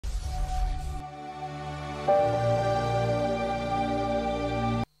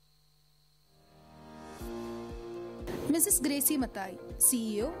Mrs. Gracy Mathai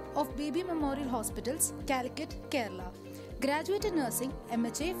CEO of Baby Memorial Hospitals, Calicut, Kerala. Graduated Nursing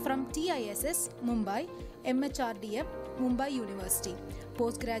MHA from TISS, Mumbai, MHRDM, Mumbai University.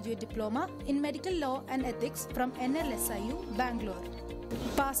 Postgraduate Diploma in Medical Law and Ethics from NLSIU, Bangalore.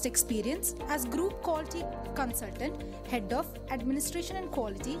 Past experience as Group Quality Consultant, Head of Administration and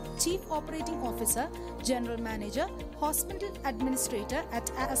Quality, Chief Operating Officer, General Manager, Hospital Administrator at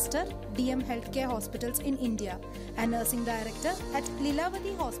Aster DM Healthcare Hospitals in India, and Nursing Director at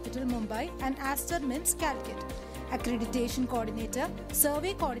Lilavati Hospital, Mumbai and Aster MIMS, Calicut. Accreditation Coordinator,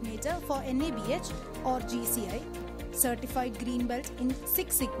 Survey Coordinator for NABH or JCI, Certified Green Belt in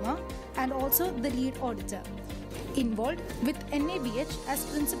Six Sigma, and also the Lead Auditor. Involved with NABH as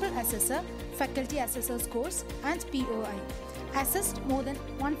Principal Assessor, Faculty Assessors course and POI. Assessed more than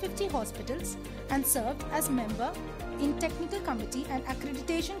 150 hospitals and served as member in Technical Committee and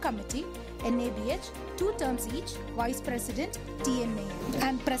Accreditation Committee, NABH, 2 terms each, Vice President, TNA,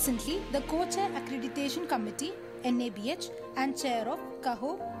 and presently the Co-Chair Accreditation Committee, NABH, and Chair of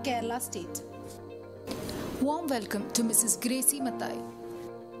KAHO, Kerala State. Warm welcome to Mrs. Gracy Mathai.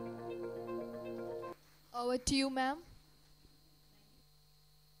 Over to you, ma'am.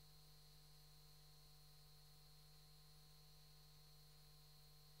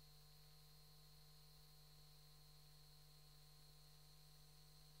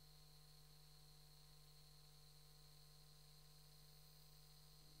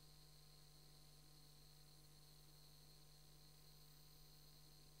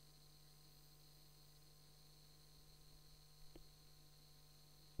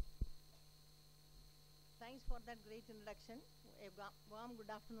 Thanks for that great introduction. A warm good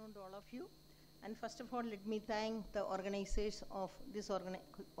afternoon to all of you. And first of all, let me thank the organizers of this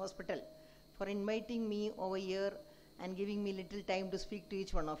hospital for inviting me over here and giving me little time to speak to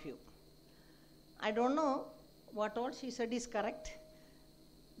each one of you. I don't know what all she said is correct,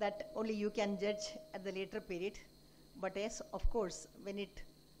 that only you can judge at the later period. But yes, of course, when it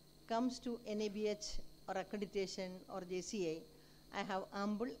comes to NABH or accreditation or JCI, I have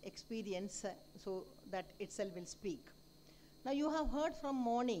ample experience, so that itself will speak. Now you have heard from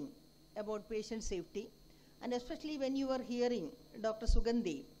morning about patient safety, and especially when you were hearing Dr.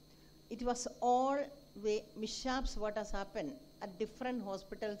 Sugandhi, it was all the mishaps what has happened at different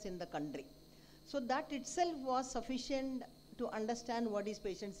hospitals in the country. So that itself was sufficient to understand what is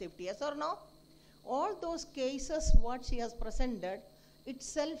patient safety, yes or no? All those cases what she has presented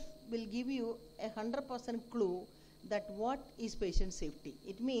itself will give you 100% clue that what is patient safety.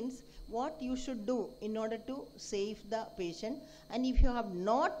 It means what you should do in order to save the patient, and if you have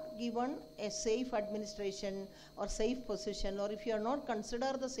not given a safe administration or safe position, or if you are not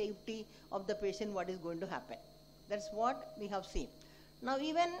consider the safety of the patient, what is going to happen. That's what we have seen. Now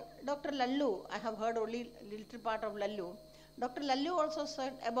even Dr. Lallu, I have heard only little part of Lallu. Dr. Lallu also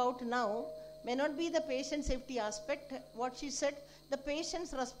said about now may not be the patient safety aspect. What she said, the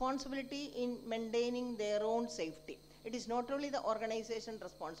patient's responsibility in maintaining their own safety. It is not only the organization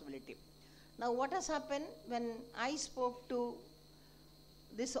responsibility. Now what has happened when I spoke to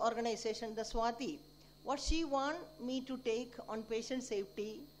this organization, the Swati, what she want me to take on patient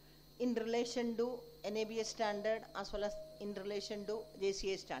safety in relation to NABH standard as well as in relation to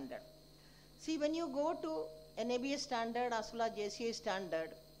JCI standard. See, when you go to NABH standard as well as JCI standard,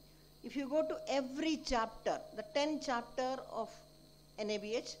 if you go to every chapter, the 10 chapter of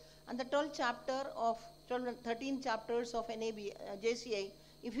NABH and the 13 chapters of JCI,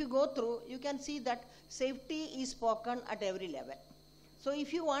 if you go through, you can see that safety is spoken at every level. So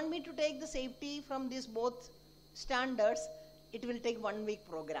if you want me to take the safety from these both standards, it will take 1 week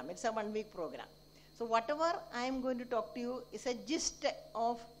program. It's a 1 week program. So whatever I am going to talk to you is a gist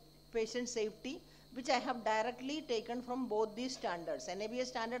of patient safety, which I have directly taken from both these standards, NABH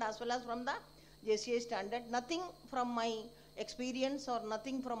standard as well as from the JCI standard. Nothing from my experience or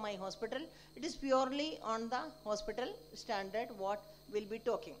nothing from my hospital. It is purely on the hospital standard what we'll be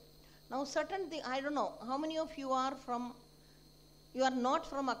talking. Now certain thing, I don't know, how many of you are not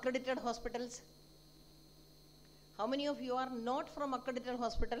from accredited hospitals? How many of you are not from accredited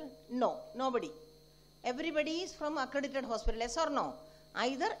hospital? No, nobody. Everybody is from accredited hospital, yes or no?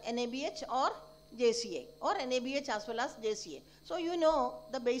 Either NABH or JCI, or NABH as well as JCI. So you know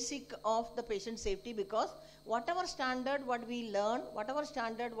the basic of the patient safety, because whatever standard what we learn, whatever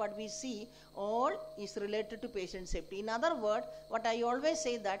standard what we see, all is related to patient safety. In other words, what I always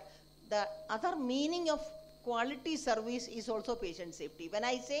say that the other meaning of quality service is also patient safety. When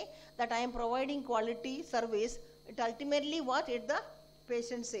I say that I am providing quality service, it ultimately what is the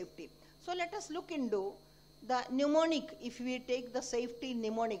patient safety. So let us look into The mnemonic, if we take the safety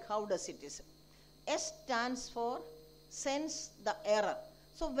mnemonic, how does it is? S stands for sense the error.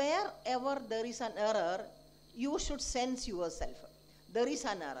 So wherever there is an error, you should sense yourself. There is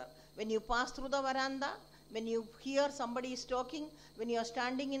an error. When you pass through the veranda, when you hear somebody is talking, when you are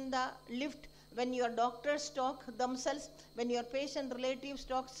standing in the lift, when your doctors talk themselves, when your patient relatives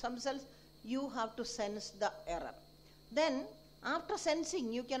talk themselves, you have to sense the error. Then after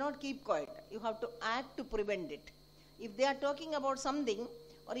sensing, you cannot keep quiet. You have to act to prevent it. If they are talking about something,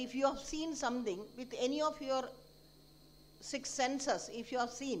 or if you have seen something with any of your 6 senses, if you have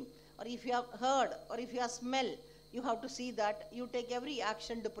seen, or if you have heard, or if you have smelled, you have to see that you take every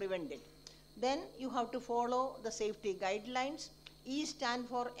action to prevent it. Then you have to follow the safety guidelines. E stand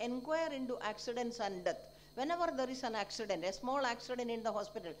for inquire into accidents and death. Whenever there is an accident, a small accident in the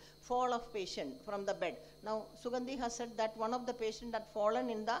hospital, fall of patient from the bed. Now, Sugandhi has said that one of the patient had fallen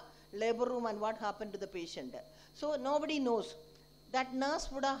in the labor room and what happened to the patient. So nobody knows. That nurse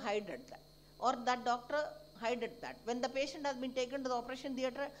would have hidden that, or that doctor hided that. When the patient has been taken to the operation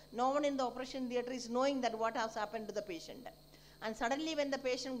theatre, no one in the operation theatre is knowing that what has happened to the patient. And suddenly when the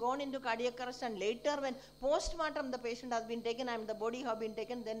patient gone into cardiac arrest, and later when post-mortem the patient has been taken and the body have been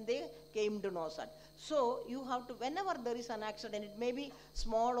taken, then they came to know that. So you have to, whenever there is an accident, it may be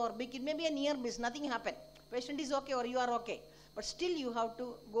small or big, it may be a near miss, nothing happened. Patient is okay or you are okay. But still you have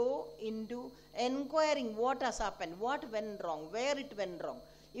to go into inquiring what has happened, what went wrong, where it went wrong.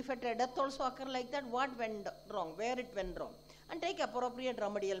 If a death also occur like that, what went wrong, where it went wrong. And take appropriate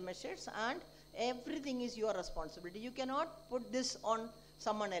remedial measures, and everything is your responsibility. You cannot put this on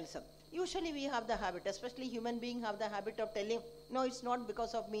someone else. Usually we have the habit, especially human beings have the habit of telling, no, it's not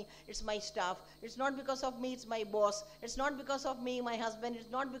because of me, it's my staff. It's not because of me, it's my boss. It's not because of me, my husband.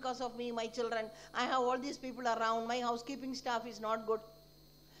 It's not because of me, my children. I have all these people around. My housekeeping staff is not good.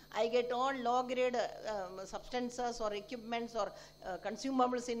 I get all low-grade substances or equipments or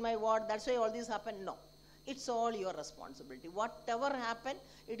consumables in my ward. That's why all this happened. No. It's all your responsibility. Whatever happened,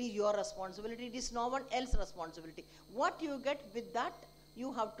 it is your responsibility. It is no one else's responsibility. What you get with that,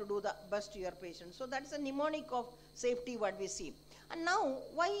 you have to do the best to your patient. So that's a mnemonic of safety what we see. And now,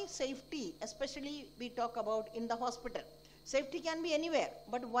 why safety? Especially we talk about in the hospital. Safety can be anywhere,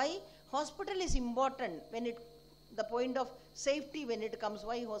 but why hospital is important when it, the point of safety when it comes,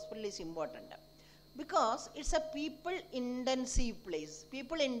 why hospital is important? Because it's a people-intensive place,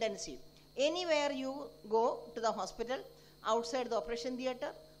 people-intensive. Anywhere you go to the hospital, outside the operation theatre,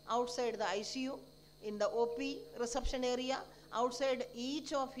 outside the ICU, in the OP reception area, outside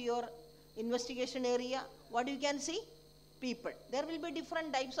each of your investigation area, what you can see? People. There will be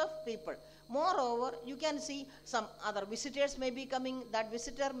different types of people. Moreover, you can see some other visitors may be coming. That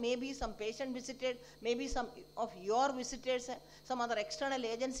visitor may be some patient visited, maybe some of your visitors, some other external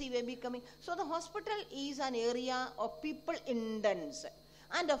agency may be coming. So the hospital is an area of people intense.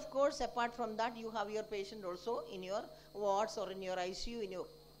 And of course, apart from that, you have your patient also in your wards or in your ICU, in your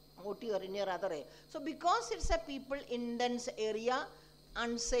OT or in your other area. So because it's a people intense area,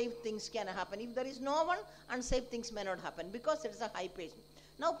 unsafe things can happen. If there is no one, unsafe things may not happen because it's a high patient.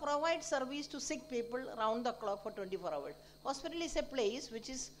 Now provide service to sick people round the clock for 24 hours. Hospital is a place which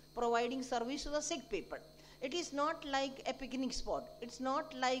is providing service to the sick people. It is not like a picnic spot. It's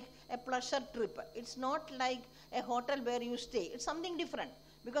not like a pleasure trip. It's not like a hotel where you stay. It's something different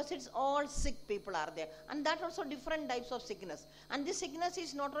because it's all sick people are there. And that also different types of sickness. And this sickness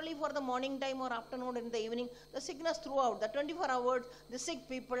is not only for the morning time or afternoon in the evening. The sickness throughout the 24 hours, the sick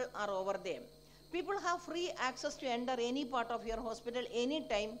people are over there. People have free access to enter any part of your hospital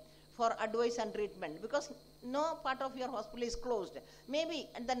anytime for advice and treatment because no part of your hospital is closed. Maybe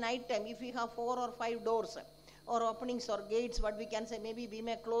at the night time, if we have 4 or 5 doors or openings or gates, what we can say, maybe we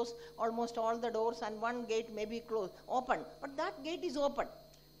may close almost all the doors and one gate may be closed, open. But that gate is open.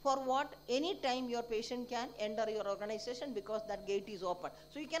 For what? Any time your patient can enter your organization because that gate is open.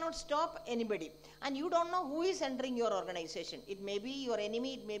 So you cannot stop anybody. And you don't know who is entering your organization. It may be your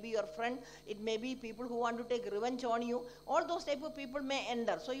enemy, it may be your friend, it may be people who want to take revenge on you. All those type of people may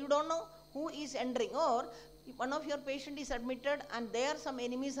enter. So you don't know who is entering. Or one of your patient is admitted and there some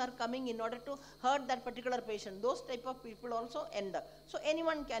enemies are coming in order to hurt that particular patient. Those type of people also enter. So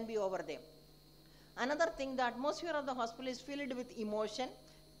anyone can be over there. Another thing, the atmosphere of the hospital is filled with emotion.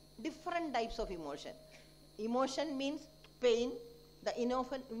 Different types of emotion. Emotion means pain, the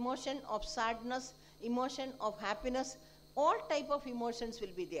emotion of sadness, emotion of happiness, all type of emotions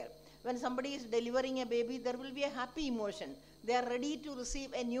will be there. When somebody is delivering a baby, there will be a happy emotion. They are ready to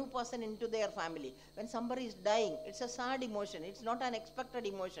receive a new person into their family. When somebody is dying, it's a sad emotion. It's not an expected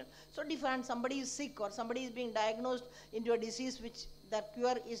emotion. So different, somebody is sick or somebody is being diagnosed into a disease which the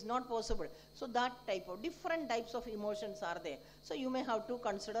cure is not possible. So that type of, different types of emotions are there. So you may have to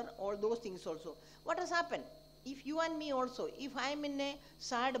consider all those things also. What has happened? If you and me also, if I am in a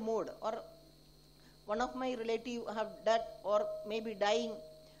sad mood or one of my relative have died or maybe dying,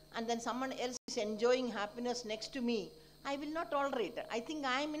 and then someone else is enjoying happiness next to me, I will not tolerate it. I think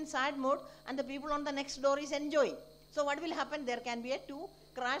I am in sad mode and the people on the next door is enjoying. So what will happen? There can be a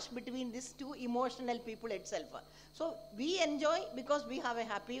crash between these two emotional people itself. So we enjoy because we have a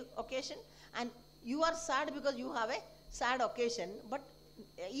happy occasion, and you are sad because you have a sad occasion, but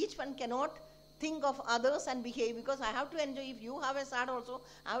each one cannot think of others and behave, because I have to enjoy. If you have a sad also,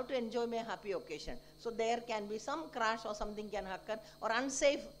 I have to enjoy my happy occasion. So there can be some crash or something can occur, or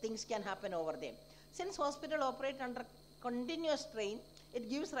unsafe things can happen over there. Since hospital operate under continuous strain, it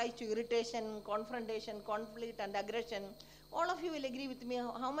gives rise to irritation, confrontation, conflict and aggression. All of you will agree with me,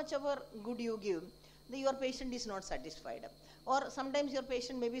 how much ever good you give, your patient is not satisfied. Or sometimes your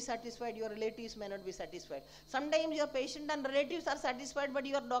patient may be satisfied, your relatives may not be satisfied. Sometimes your patient and relatives are satisfied, but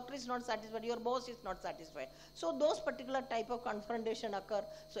your doctor is not satisfied, your boss is not satisfied. So those particular type of confrontation occur.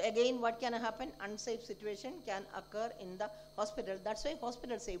 So again, what can happen? Unsafe situation can occur in the hospital. That's why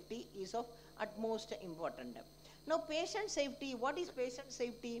hospital safety is of utmost important. Now patient safety, what is patient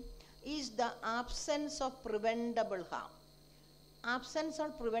safety? Is the absence of preventable harm. Absence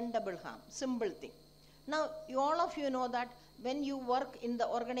of preventable harm, simple thing. Now all of you know that when you work in the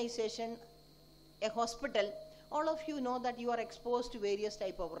organization, a hospital, all of you know that you are exposed to various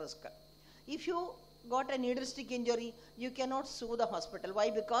type of risk. If you got a needle stick injury, you cannot sue the hospital.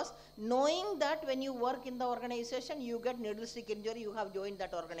 Why? Because knowing that when you work in the organization, you get needle stick injury, you have joined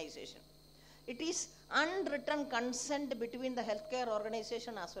that organization. It is unwritten consent between the healthcare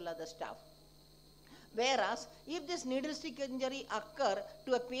organization as well as the staff. Whereas, if this needle stick injury occur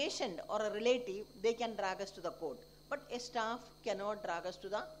to a patient or a relative, they can drag us to the court. But a staff cannot drag us to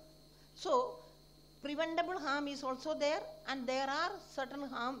the... So, preventable harm is also there, and there are certain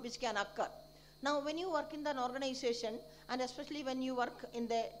harm which can occur. Now, when you work in an organization, and especially when you work in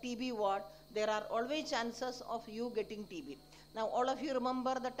the TB ward, there are always chances of you getting TB. Now, all of you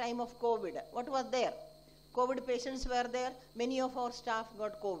remember the time of COVID. What was there? COVID patients were there. Many of our staff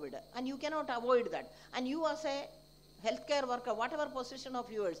got COVID. And you cannot avoid that. And you as a healthcare worker, whatever position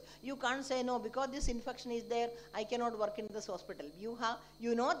of yours, you can't say no, because this infection is there, I cannot work in this hospital.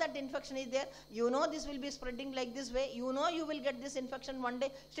 You know that infection is there, you know this will be spreading like this way, you know you will get this infection one day,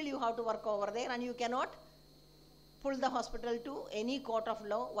 still you have to work over there, and you cannot pull the hospital to any court of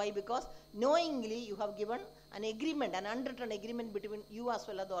law. Why? Because knowingly you have given an agreement, an unwritten agreement between you as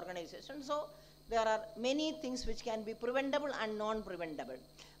well as the organization. So there are many things which can be preventable and non-preventable.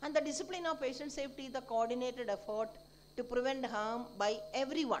 And the discipline of patient safety is the coordinated effort to prevent harm by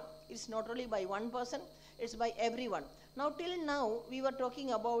everyone. It's not only by one person, it's by everyone. Now till now, we were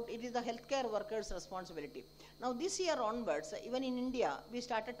talking about it is the healthcare workers' responsibility. Now this year onwards, even in India, we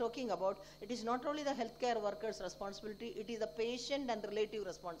started talking about it is not only the healthcare workers' responsibility, it is the patient and relative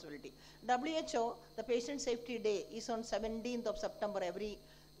responsibility. WHO, the Patient Safety Day is on 17th of September every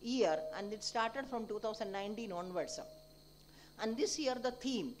year, and it started from 2019 onwards. And this year the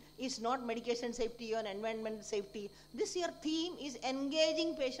theme is not medication safety or environment safety. This year theme is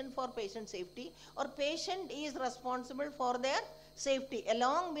engaging patient for patient safety, or patient is responsible for their safety.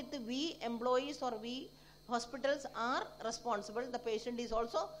 Along with we employees or we hospitals are responsible, the patient is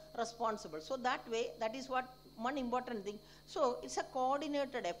also responsible. So that way, that is what one important thing. So it's a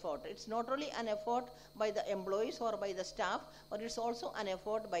coordinated effort. It's not only an effort by the employees or by the staff, but it's also an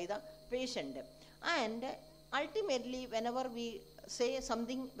effort by the patient. And ultimately, whenever we say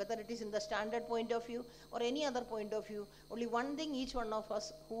something, whether it is in the standard point of view or any other point of view, only one thing each one of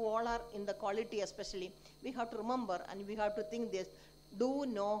us who all are in the quality especially, we have to remember and we have to think this: do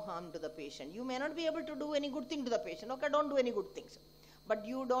no harm to the patient. You may not be able to do any good thing to the patient. Okay, don't do any good things. But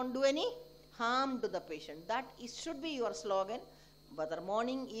you don't do any harm to the patient. That should be your slogan. Whether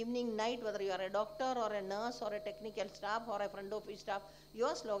morning, evening, night, whether you are a doctor or a nurse or a technical staff or a front office staff,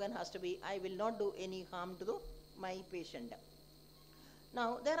 your slogan has to be, I will not do any harm to my patient.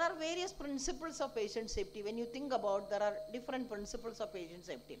 Now, there are various principles of patient safety. When you think about, there are different principles of patient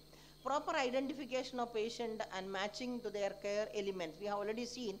safety. Proper identification of patient and matching to their care elements. We have already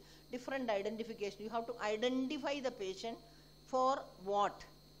seen different identification. You have to identify the patient for what?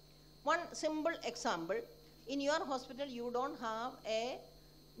 One simple example. In your hospital, you don't have a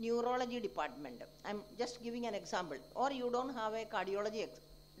neurology department, I'm just giving an example, or you don't have a cardiology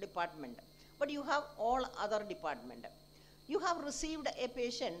department, but you have all other department. You have received a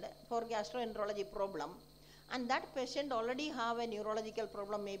patient for gastroenterology problem, and that patient already have a neurological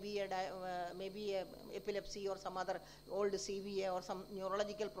problem, maybe a epilepsy or some other old CVA or some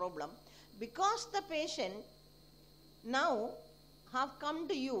neurological problem. Because the patient now have come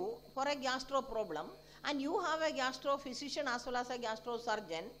to you for a gastro problem, and you have a gastro physician as well as a gastro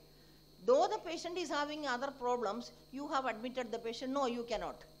surgeon, though the patient is having other problems, you have admitted the patient. No, you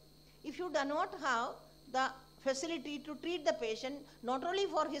cannot. If you do not have the facility to treat the patient, not only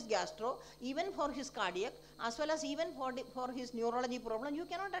for his gastro, even for his cardiac, as well as even for his neurology problem, you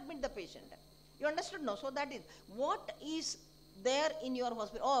cannot admit the patient. You understood? No? So that is what is there in your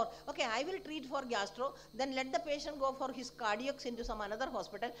hospital. Or, okay, I will treat for gastro, then let the patient go for his cardiacs into some another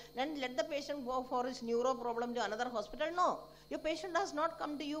hospital, then let the patient go for his neuro problem to another hospital. No, your patient has not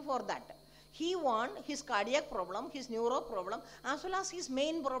come to you for that. He wants his cardiac problem, his neuro problem, as well as his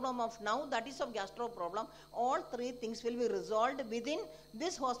main problem of now, that is of gastro problem. All three things will be resolved within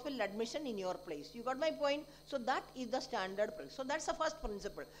this hospital admission in your place. You got my point? So that is the standard place. So that's the first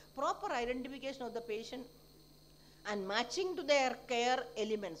principle. Proper identification of the patient and matching to their care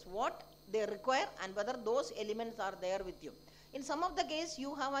elements, what they require and whether those elements are there with you. In some of the case,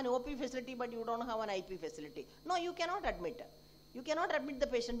 you have an OP facility, but you don't have an IP facility. No, you cannot admit. You cannot admit the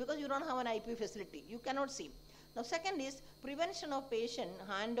patient because you don't have an IP facility. You cannot see. Now, second is prevention of patient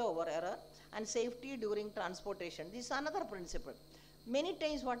handover error and safety during transportation. This is another principle. Many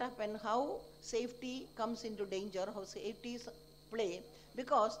times what happens, how safety comes into danger, how safety is play,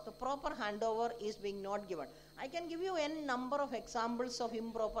 because the proper handover is being not given. I can give you n number of examples of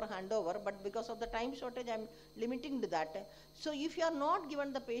improper handover, but because of the time shortage, I am limiting to that. So if you are not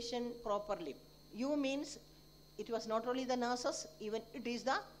given the patient properly, you means it was not only the nurses, even it is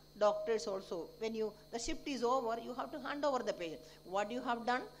the doctors also. When the shift is over, you have to hand over the patient. What you have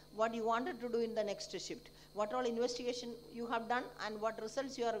done, what you wanted to do in the next shift, what all investigation you have done, and what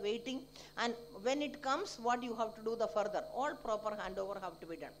results you are waiting, and when it comes, what you have to do the further. All proper handover have to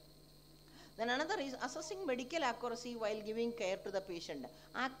be done. Then another is assessing medical accuracy while giving care to the patient.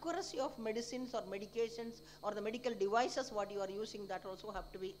 Accuracy of medicines or medications or the medical devices what you are using, that also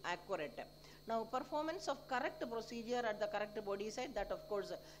have to be accurate. Now, performance of correct procedure at the correct body side, that of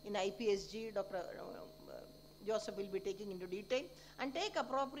course in IPSG, Dr. Joseph will be taking into detail, and take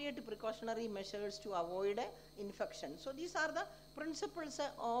appropriate precautionary measures to avoid infection. So these are the principles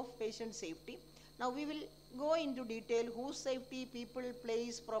of patient safety. Now we will go into detail whose safety, people,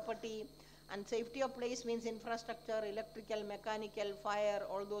 place, property, and safety of place means infrastructure, electrical, mechanical, fire,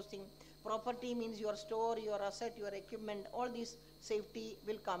 all those things. Property means your store, your asset, your equipment, all these safety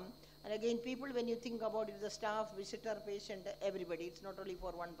will come. And again, people, when you think about it, the staff, visitor, patient, everybody, it's not only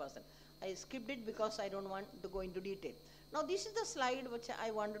for one person. I skipped it because I don't want to go into detail. Now this is the slide which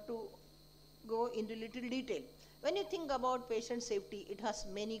I wanted to go into little detail. When you think about patient safety, it has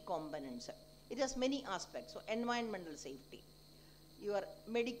many components. It has many aspects. So environmental safety, your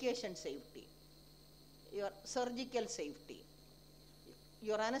medication safety, your surgical safety,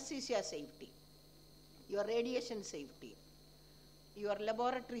 your anesthesia safety, your radiation safety, your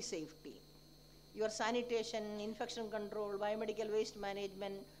laboratory safety, your sanitation, infection control, biomedical waste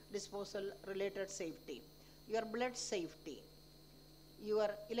management, disposal related safety, your blood safety, your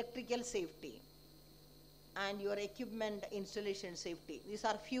electrical safety, and your equipment installation safety. These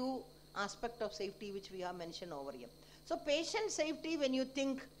are few aspects of safety which we have mentioned over here. So patient safety, when you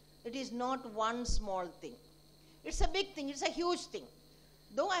think, it is not one small thing. It's a big thing, it's a huge thing.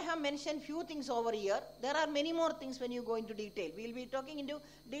 Though I have mentioned few things over here, there are many more things when you go into detail. We will be talking into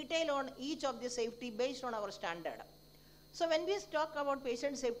detail on each of the safety based on our standard. So when we talk about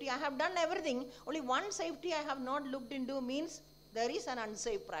patient safety, I have done everything. Only one safety I have not looked into means there is an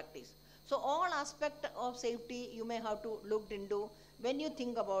unsafe practice. So all aspect of safety you may have to look into when you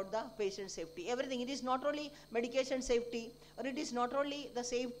think about the patient safety. Everything, it is not only medication safety, or it is not only the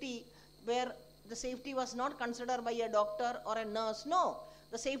safety where the safety was not considered by a doctor or a nurse. No,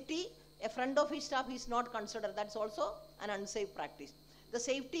 the safety, a front office staff is not considered. That's also an unsafe practice. The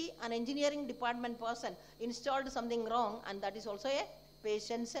safety, an engineering department person installed something wrong, and that is also a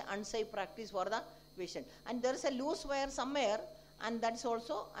patient's unsafe practice for the patient. And there is a loose wire somewhere, and that's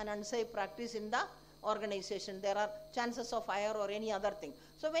also an unsafe practice in the organization. There are chances of fire or any other thing.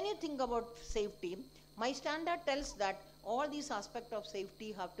 So when you think about safety, my standard tells that all these aspects of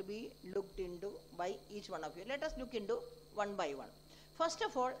safety have to be looked into by each one of you. Let us look into one by one. First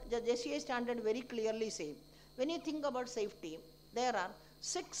of all, the JCI standard very clearly says, when you think about safety, there are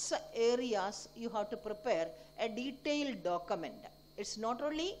 6 areas you have to prepare a detailed document. It's not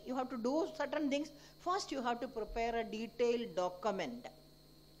only you have to do certain things, first you have to prepare a detailed document.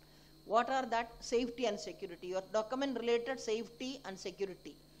 What are that? Safety and security. Your document related safety and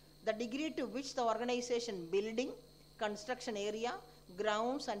security. The degree to which the organization building, construction area,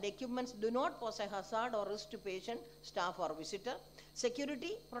 grounds and equipments do not pose a hazard or risk to patient, staff or visitor.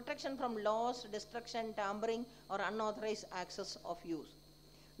 Security, protection from loss, destruction, tampering or unauthorized access of use.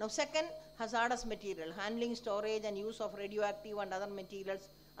 Now second, hazardous material. Handling, storage and use of radioactive and other materials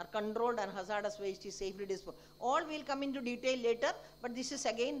are controlled and hazardous waste is safely disposed. All will come into detail later, but this is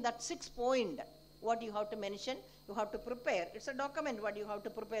again that 6th point. What you have to mention, you have to prepare. It's a document what you have to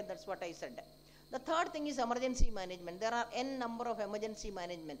prepare, that's what I said. The third thing is emergency management. There are n number of emergency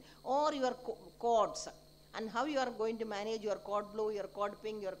management or your codes and how you are going to manage your code blue, your code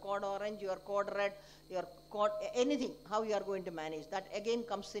pink, your code orange, your code red, your code anything, how you are going to manage. That again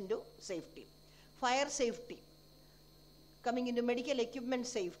comes into safety. Fire safety, coming into medical equipment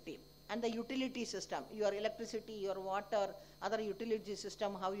safety and the utility system, your electricity, your water, other utility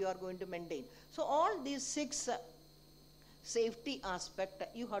system, how you are going to maintain. So all these 6 safety aspect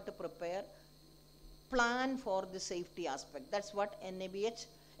you have to prepare, plan for the safety aspect. That's what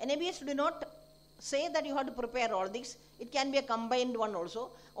NABH do not say that you have to prepare all these. It can be a combined one also.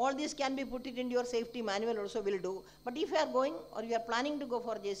 All these can be put it into your safety manual also will do. But if you are going or you are planning to go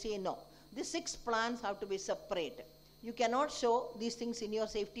for JCI, no. These 6 plans have to be separate. You cannot show these things in your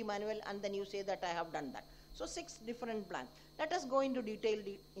safety manual and then you say that I have done that. So 6 different plans. Let us go into detail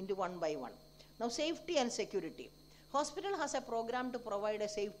into one by one. Now safety and security. Hospital has a program to provide a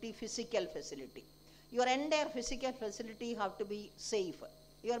safety physical facility. Your entire physical facility have to be safe.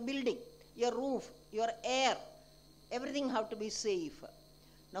 Your building, your roof, your air, everything have to be safe.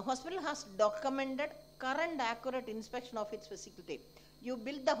 Now hospital has documented current accurate inspection of its facility. You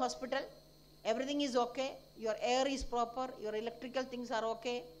build the hospital, everything is okay, your air is proper, your electrical things are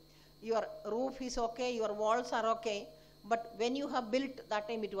okay, your roof is okay, your walls are okay, but when you have built that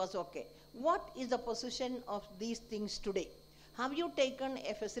time it was okay. What is the position of these things today? Have you taken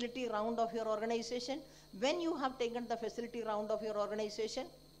a facility round of your organization? When you have taken the facility round of your organization,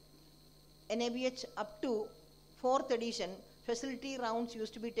 NABH up to 4th edition, facility rounds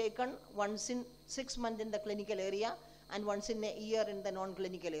used to be taken once in 6 months in the clinical area and once in a year in the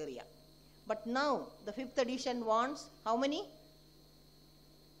non-clinical area. But now the 5th edition wants how many?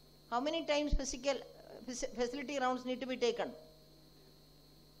 How many times facility rounds need to be taken?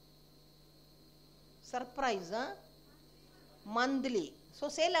 Surprise, huh? Monthly. So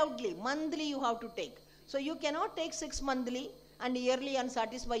say loudly, monthly you have to take. So you cannot take 6 monthly and yearly and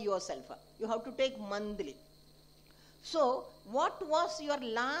satisfy yourself. You have to take monthly. So what was your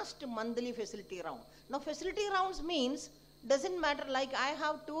last monthly facility round? Now facility rounds means, doesn't matter like I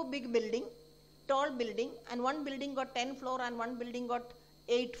have 2 big building, tall building and one building got 10 floor and one building got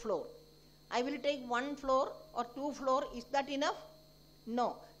 8 floor. I will take 1 floor or 2 floor, is that enough?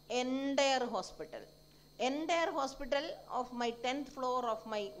 No, entire hospital. Entire hospital of my 10th floor of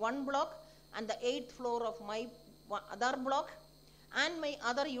my one block and the 8th floor of my other block and my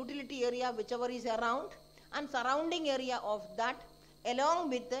other utility area whichever is around and surrounding area of that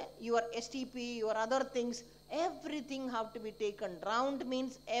along with your STP, your other things, everything have to be taken. Round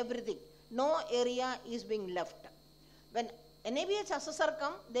means everything. No area is being left. When NABH assessor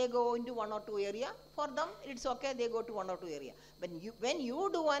come, they go into 1 or 2 area. For them, it's okay, they go to 1 or 2 area. When you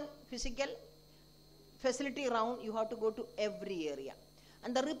do one physical facility round, you have to go to every area.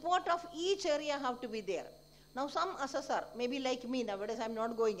 And the report of each area have to be there. Now some assessor, maybe like me, nowadays I'm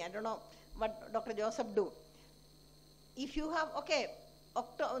not going, I don't know what Dr. Joseph do. If you have, okay,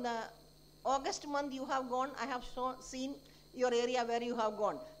 August month you have gone, I have seen your area where you have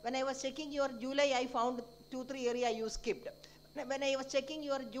gone. When I was checking your July, I found 2-3 area you skipped. When I was checking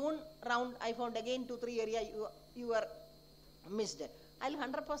your June round, I found again 2-3 area you were missed. I'll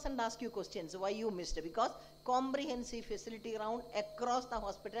 100% ask you questions why you missed, because comprehensive facility round across the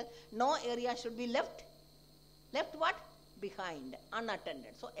hospital, no area should be left what? Behind,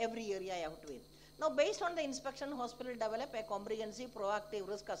 unattended. So every area I have to win. Now based on the inspection, hospital develop a comprehensive proactive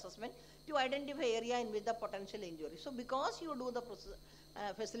risk assessment to identify area in which the potential injury. So because you do the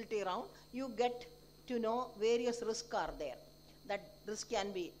facility round, you get to know various risks are there. That risk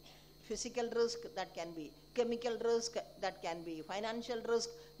can be physical risk, that can be chemical risk, that can be financial risk.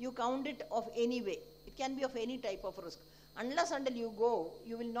 You count it of any way. It can be of any type of risk. Unless until you go,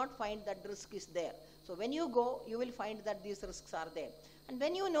 you will not find that risk is there. So when you go, you will find that these risks are there. And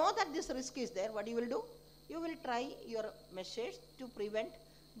when you know that this risk is there, what you will do? You will try your measures to prevent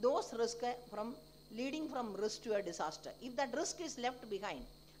those risks from leading from risk to a disaster. If that risk is left behind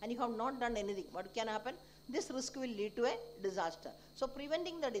and you have not done anything, what can happen? this risk will lead to a disaster. So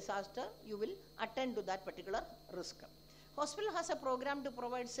preventing the disaster, you will attend to that particular risk. Hospital has a program to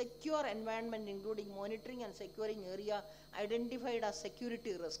provide secure environment, including monitoring and securing area identified as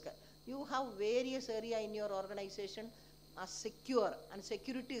security risk. You have various area in your organization as secure, and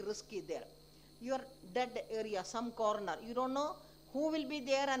security risk is there. Your dead area, some corner, you don't know who will be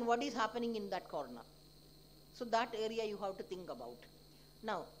there and what is happening in that corner. So that area you have to think about.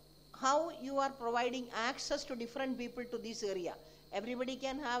 Now, how you are providing access to different people to this area. Everybody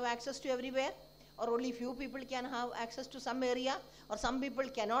can have access to everywhere, or only few people can have access to some area, or some people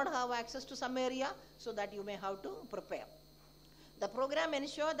cannot have access to some area, so that you may have to prepare. The program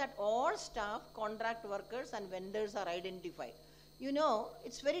ensures that all staff, contract workers and vendors are identified. You know,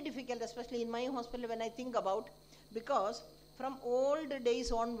 it's very difficult, especially in my hospital when I think about, because from old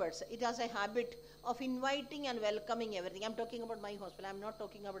days onwards, it has a habit of inviting and welcoming everything. I'm talking about my hospital, I'm not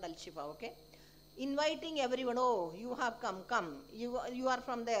talking about Al-Shifa, okay? Inviting everyone, oh, you have come, you are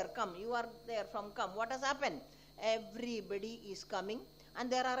from there, come, you are there from come. What has happened? Everybody is coming, and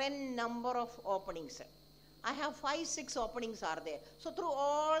there are a number of openings. I have 5-6 openings are there. So through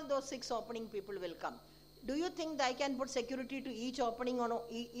all those 6 opening, people will come. Do you think that I can put security to each opening on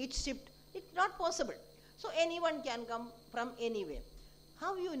each shift? It's not possible. So anyone can come from anywhere.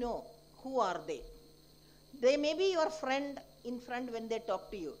 How you know who are they? They may be your friend in front when they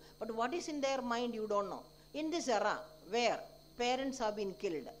talk to you, but what is in their mind you don't know. In this era where parents have been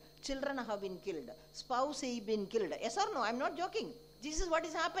killed, children have been killed, spouse have been killed, yes or no? I'm not joking. This is what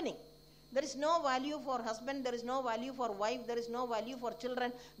is happening. There is no value for husband, there is no value for wife, there is no value for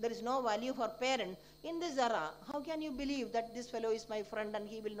children, there is no value for parent. In this era, how can you believe that this fellow is my friend and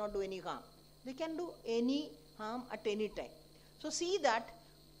he will not do any harm? They can do any harm at any time. So see that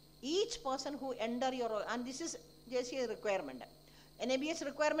each person who enter your, and this is JCI requirement. NABH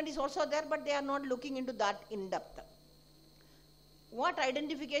requirement is also there, but they are not looking into that in depth. What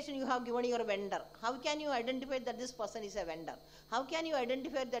identification you have given your vendor? How can you identify that this person is a vendor? How can you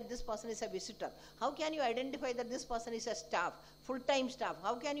identify that this person is a visitor? How can you identify that this person is a staff, full-time staff?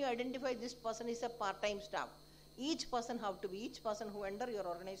 How can you identify this person is a part-time staff? Each person who enter your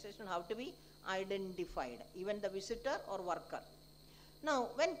organization have to be identified, even the visitor or worker. Now,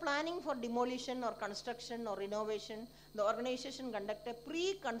 when planning for demolition or construction or renovation, the organization conduct a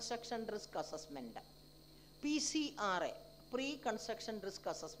pre-construction risk assessment, PCRA, pre-construction risk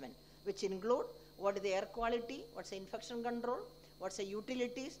assessment, which include what is the air quality, what's the infection control, what's the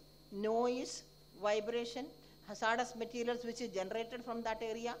utilities, noise, vibration, hazardous materials which is generated from that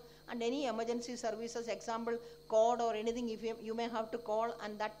area, and any emergency services, example, code or anything if you may have to call,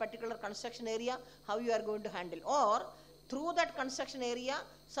 and that particular construction area, how you are going to handle. Or through that construction area,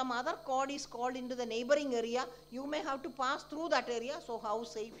 some other code is called into the neighboring area, you may have to pass through that area, so how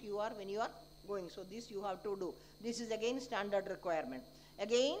safe you are when you are going. So this you have to do. This is again standard requirement.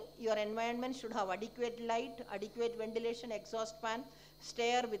 Again, your environment should have adequate light, adequate ventilation, exhaust fan,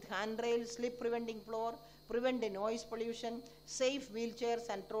 stair with handrail, slip preventing floor, prevent the noise pollution, safe wheelchairs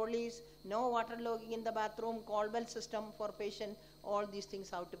and trolleys, no waterlogging in the bathroom, call bell system for patient, all these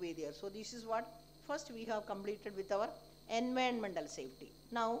things have to be there. So this is what first we have completed with our environmental safety.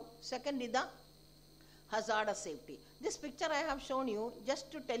 Now, second is the hazardous safety. This picture I have shown you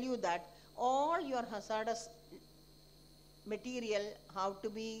just to tell you that all your hazardous material have to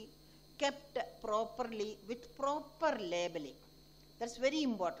be kept properly with proper labeling. That's very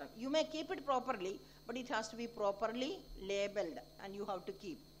important. You may keep it properly, but it has to be properly labeled and you have to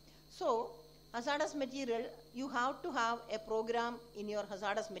keep. So, hazardous material, you have to have a program in your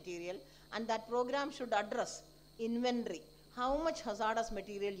hazardous material, and that program should address inventory, how much hazardous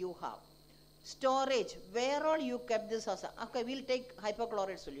material you have, storage, where all you kept this hazard. Okay, we'll take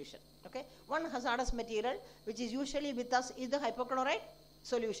hypochlorite solution. Okay, one hazardous material which is usually with us is the hypochlorite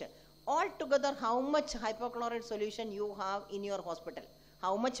solution. Altogether, how much hypochlorite solution you have in your hospital?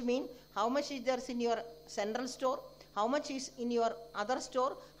 How much mean? How much is there in your central store? How much is in your other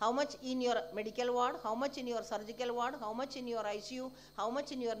store? How much in your medical ward? How much in your surgical ward? How much in your ICU? How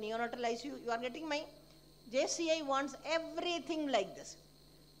much in your neonatal ICU? You are getting my JCI wants everything like this.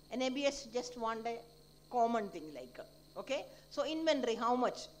 NABH just want a common thing like, okay? So inventory, how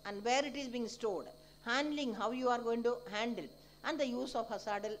much and where it is being stored, handling, how you are going to handle, and the use of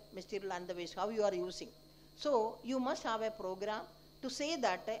hazardous material and the waste, how you are using. So you must have a program to say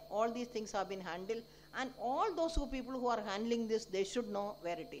that all these things have been handled, and all those people who are handling this, they should know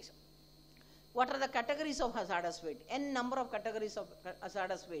where it is. What are the categories of hazardous waste? N number of categories of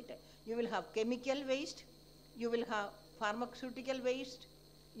hazardous waste. You will have chemical waste, you will have pharmaceutical waste,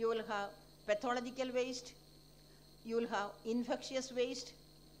 you will have pathological waste, you will have infectious waste,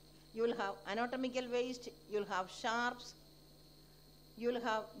 you will have anatomical waste, you will have sharps, you will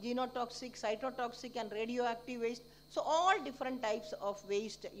have genotoxic, cytotoxic and radioactive waste. So all different types of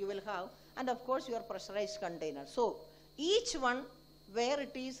waste you will have, and of course your pressurized container. So each one, where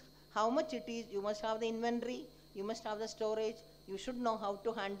it is, how much it is, you must have the inventory, you must have the storage, you should know how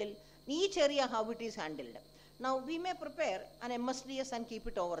to handle each area, how it is handled. Now we may prepare an MSDS and keep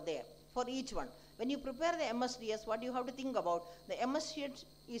it over there for each one. When you prepare the MSDS, what you have to think about, the MSDS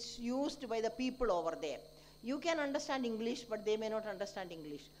is used by the people over there. You can understand English, but they may not understand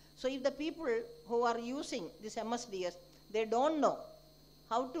English. So if the people who are using this MSDS, they don't know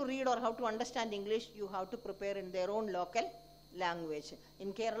how to read or how to understand English, you have to prepare in their own local language.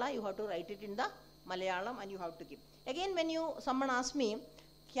 In Kerala, you have to write it in the Malayalam and you have to keep. Again, when someone asks me,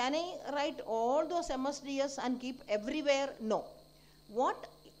 can I write all those MSDS and keep everywhere? No. What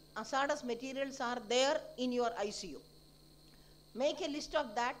hazardous materials are there in your ICU? Make a list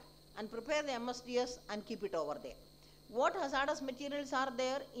of that and prepare the MSDS and keep it over there. What hazardous materials are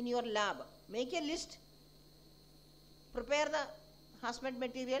there in your lab? Make a list, prepare the hazmat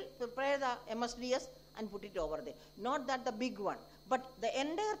material, prepare the MSDS and put it over there. Not that the big one, but the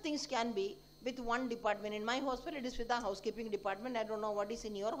entire things can be with one department. In my hospital, it is with the housekeeping department. I don't know what is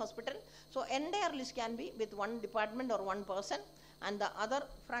in your hospital. So entire list can be with one department or one person, and the other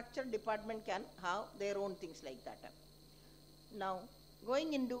fracture department can have their own things like that. Now,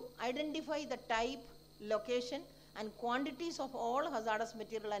 going into identify the type, location and quantities of all hazardous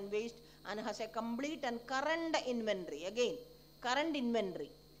material and waste, and has a complete and current inventory. Again, current inventory,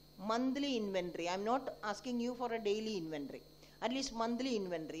 monthly inventory. I am not asking you for a daily inventory. At least monthly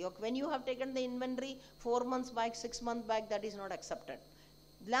inventory. Okay. When you have taken the inventory 4 months back, 6 months back, that is not accepted.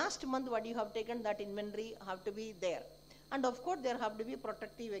 Last month what you have taken, that inventory have to be there. And of course there have to be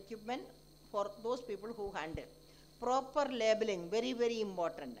protective equipment for those people who handle. Proper labeling, very, very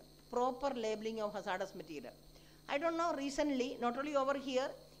important. Proper labeling of hazardous material. I don't know, recently, not only over here,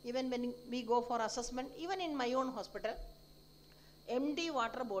 even when we go for assessment, even in my own hospital, empty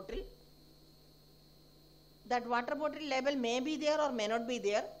water bottle, that water bottle label may be there or may not be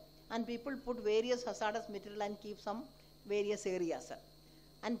there, and people put various hazardous material and keep some various areas.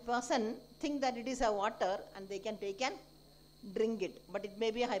 And person think that it is a water and they can take and drink it, but it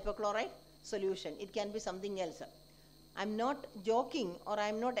may be a hypochlorite solution. It can be something else. I'm not joking or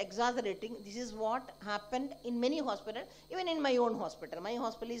I'm not exaggerating. This is what happened in many hospitals, even in my own hospital. My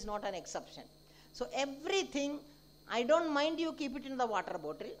hospital is not an exception. So everything, I don't mind you keep it in the water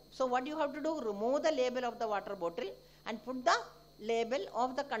bottle. So what you have to do, remove the label of the water bottle and put the label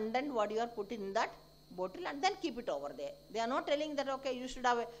of the content what you are putting in that bottle, and then keep it over there. They are not telling that, okay, you should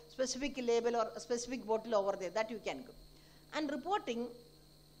have a specific label or a specific bottle over there, that you can go. And reporting,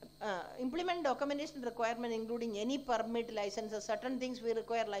 implement documentation requirement including any permit, licenses, certain things we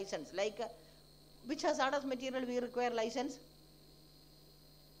require license, like which hazardous material we require license?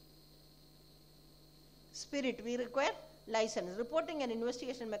 Spirit, we require license. Reporting and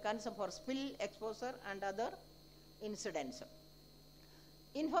investigation mechanism for spill, exposure and other incidents.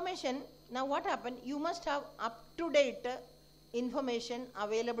 Information, now what happened, you must have up-to-date information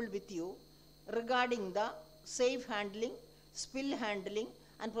available with you regarding the safe handling, spill handling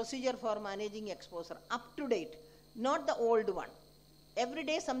and procedure for managing exposure. Up-to-date, not the old one. Every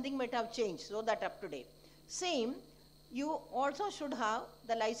day something might have changed, so that up-to-date. Same, you also should have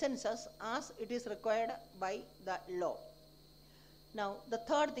the licenses as it is required by the law. Now the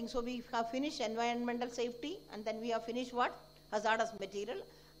third thing, so we have finished environmental safety, and then we have finished what? Hazardous material,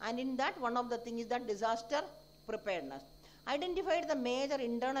 and in that one of the things is that disaster preparedness. Identified the major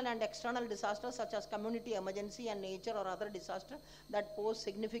internal and external disasters such as community emergency and nature or other disaster that pose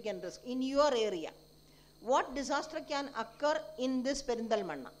significant risk in your area. What disaster can occur in this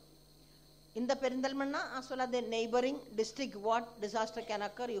Perindalmanna? In the Perindalmanna as well as the neighboring district, what disaster can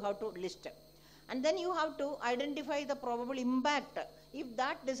occur, you have to list. And then you have to identify the probable impact. If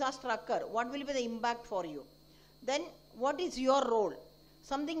that disaster occur, what will be the impact for you? Then what is your role?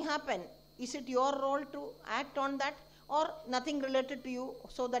 Something happen, is it your role to act on that, or nothing related to you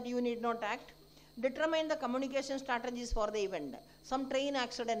so that you need not act? Determine the communication strategies for the event. Some train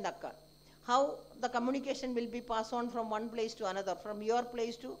accident occur. How the communication will be passed on from one place to another, from your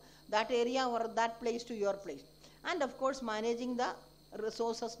place to that area or that place to your place. And of course managing the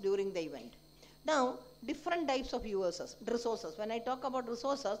resources during the event. Now different types of resources. When I talk about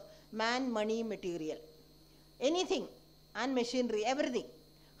resources, man, money, material, anything and machinery, everything.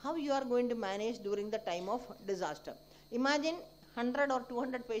 How you are going to manage during the time of disaster. Imagine 100 or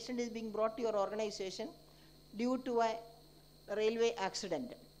 200 patients is being brought to your organization due to a railway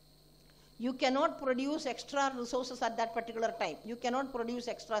accident. You cannot produce extra resources at that particular time. You cannot produce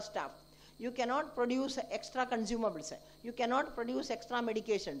extra staff. You cannot produce extra consumables. You cannot produce extra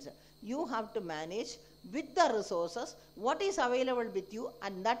medications. You have to manage with the resources what is available with you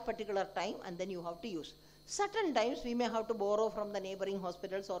at that particular time, and then you have to use. Certain times we may have to borrow from the neighboring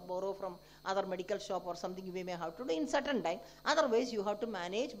hospitals or borrow from other medical shop or something we may have to do in certain time. Otherwise you have to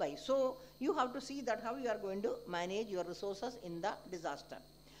manage by. So you have to see that how you are going to manage your resources in the disaster.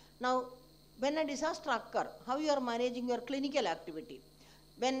 Now when a disaster occurs, how you are managing your clinical activity.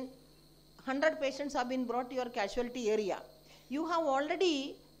 When 100 patients have been brought to your casualty area, you have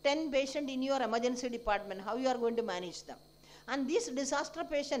already 10 patients in your emergency department. How you are going to manage them? And this disaster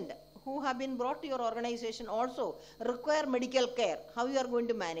patient who have been brought to your organization also require medical care. How you are going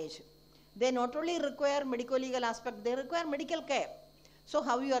to manage? They not only require medical legal aspect, they require medical care. So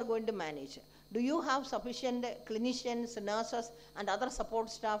how you are going to manage? Do you have sufficient clinicians, nurses and other support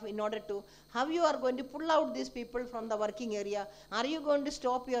staff in order to, how you are going to pull out these people from the working area? Are you going to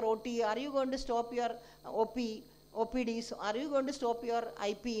stop your OT? Are you going to stop your OPDs? Are you going to stop your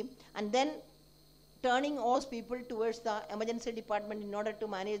IP? And then turning all people towards the emergency department in order to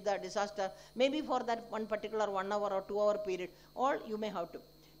manage the disaster, maybe for that one particular 1 hour or 2 hour period, or you may have to.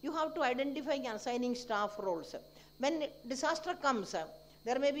 You have to identify and assigning staff roles. When disaster comes,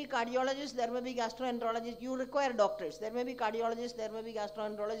 there may be cardiologists, there may be gastroenterologists, you require doctors. There may be cardiologists, there may be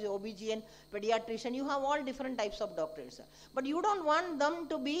gastroenterologists, OBGYN, pediatrician, you have all different types of doctors. But you don't want them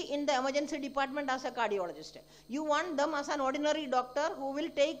to be in the emergency department as a cardiologist. You want them as an ordinary doctor who will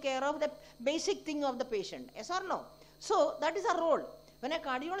take care of the basic thing of the patient. Yes or no? So that is a role. When a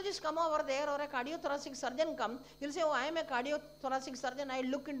cardiologist come over there or a cardiothoracic surgeon come, he'll say, oh, I am a cardiothoracic surgeon, I'll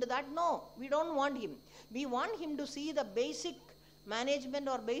look into that. No, we don't want him. We want him to see the basic management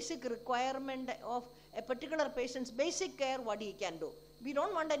or basic requirement of a particular patient's basic care, what he can do. We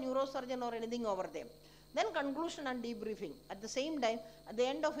don't want a neurosurgeon or anything over there. Then conclusion and debriefing. At the same time, at the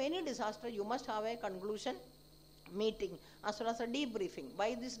end of any disaster, you must have a conclusion meeting as well as a debriefing.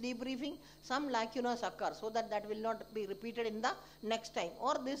 By this debriefing, some lacunas occur so that will not be repeated in the next time,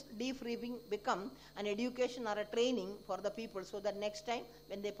 or this debriefing become an education or a training for the people so that next time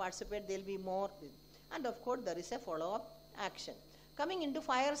when they participate, there will be more. And of course, there is a follow-up action. Coming into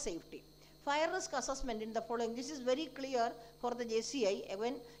fire safety. Fire risk assessment in the following. This is very clear for the JCI.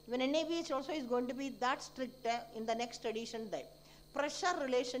 When NABH also is going to be that strict in the next edition there. Pressure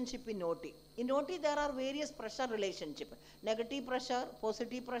relationship in OT. In OT there are various pressure relationship. Negative pressure,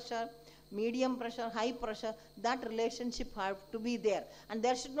 positive pressure, medium pressure, high pressure. That relationship have to be there. And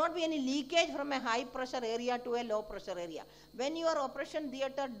there should not be any leakage from a high pressure area to a low pressure area. When your operation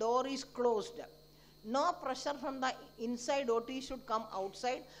theatre door is closed, no pressure from the inside OT should come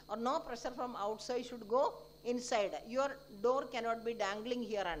outside, or no pressure from outside should go inside. Your door cannot be dangling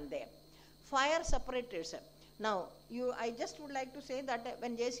here and there. Fire separators. Now, I just would like to say that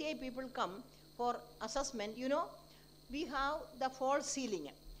when JCI people come for assessment, we have the false ceiling.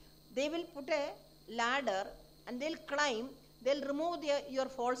 They will put a ladder and they'll climb, they'll remove your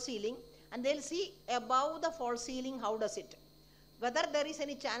false ceiling and they'll see above the false ceiling how does it. Whether there is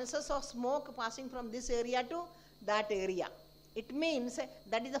any chances of smoke passing from this area to that area. It means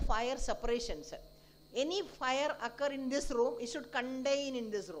that is the fire separations. Any fire occur in this room, it should contain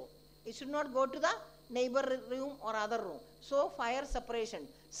in this room. It should not go to the neighbor room or other room. So fire separation.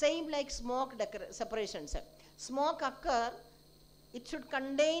 Same like smoke separations. Smoke occur, it should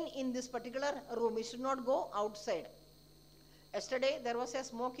contain in this particular room. It should not go outside. Yesterday there was a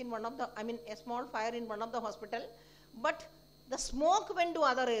smoke in a small fire in one of the hospital, but the smoke went to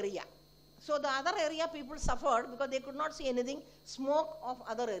other area. So the other area people suffered because they could not see anything, smoke of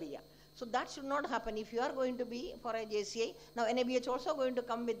other area. So that should not happen if you are going to be for a JCI. Now NABH also going to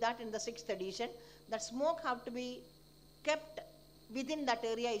come with that in the 6th edition. That smoke have to be kept within that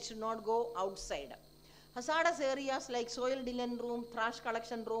area, it should not go outside. Hazardous areas like soil dilution room, trash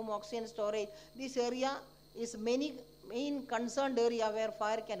collection room, oxygen storage, this area is main concerned area where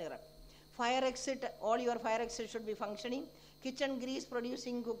fire can erupt. Fire exit, all your fire exits should be functioning. Kitchen grease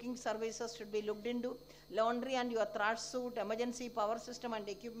producing cooking services should be looked into. Laundry and your trash suit, emergency power system and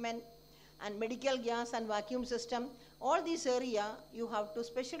equipment, and medical gas and vacuum system. All these area you have to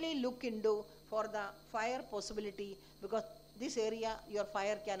specially look into for the fire possibility, because this area your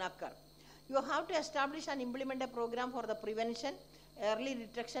fire can occur. You have to establish and implement a program for the prevention, early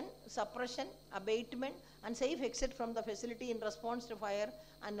detection, suppression, abatement and safe exit from the facility in response to fire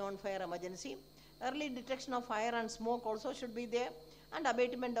and non-fire emergency. Early detection of fire and smoke also should be there, and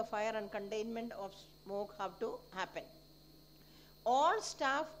abatement of fire and containment of smoke have to happen. All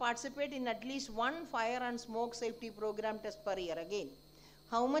staff participate in at least one fire and smoke safety program test per year. Again,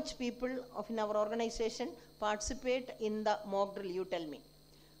 how much people in our organization participate in the mock drill, you tell me.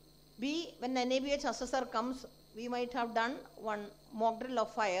 When the NABH assessor comes, we might have done one mock drill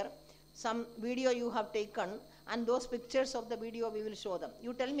of fire, some video you have taken, and those pictures of the video we will show them.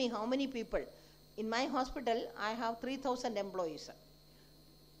 You tell me how many people. In my hospital, I have 3,000 employees.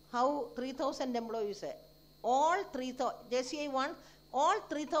 How 3,000 employees? All 3,000, JCI wants all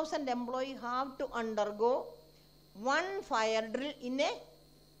 3,000 employees have to undergo one fire drill in a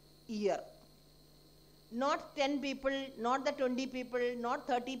year. Not 10 people, not the 20 people, not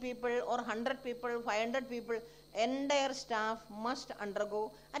 30 people or 100 people, 500 people. Entire staff must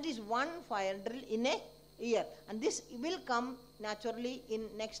undergo at least one fire drill in a year. And this will come naturally in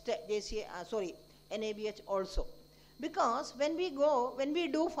next JCI, NABH also. Because when we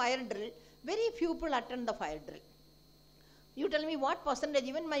do fire drill, very few people attend the fire drill. You tell me what percentage,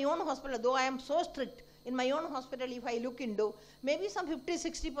 even my own hospital, though I am so strict, in my own hospital, if I look into, maybe some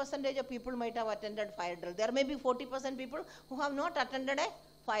 50-60% of people might have attended fire drill. There may be 40% people who have not attended a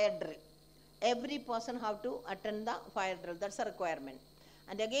fire drill. Every person have to attend the fire drill. That's a requirement.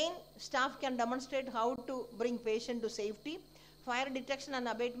 And again, staff can demonstrate how to bring patient to safety. Fire detection and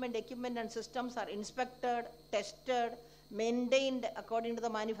abatement equipment and systems are inspected, tested, maintained according to the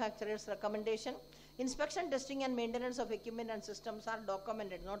manufacturer's recommendation. Inspection, testing and maintenance of equipment and systems are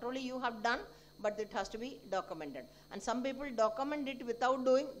documented. Not only you have done, but it has to be documented. And some people document it without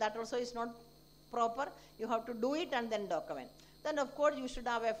doing, that also is not proper. You have to do it and then document. Then of course you should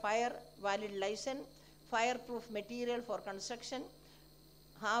have a fire valid license, fireproof material for construction,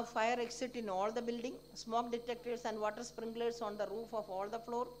 have fire exit in all the building, smoke detectors and water sprinklers on the roof of all the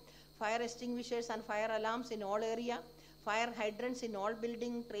floor, fire extinguishers and fire alarms in all area, fire hydrants in all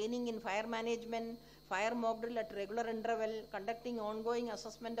building, training in fire management, fire mock drill at regular interval, conducting ongoing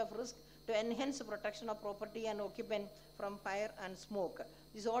assessment of risk to enhance protection of property and occupant from fire and smoke.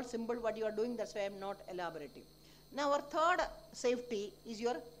 This is all simple what you are doing, that's why I am not elaborating. Now our third safety is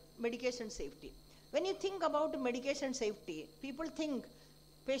your medication safety. When you think about medication safety, people think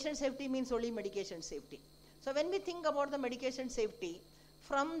patient safety means only medication safety. So when we think about the medication safety,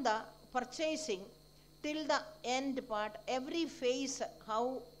 from the purchasing till the end part, every phase,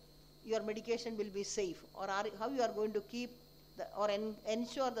 how your medication will be safe, or how you are going to keep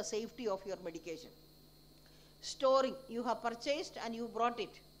ensure the safety of your medication. Storing, you have purchased and you brought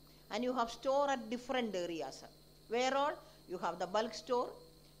it, and you have stored at different areas. Where all? You have the bulk store,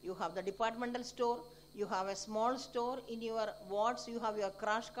 you have the departmental store, you have a small store in your wards, you have your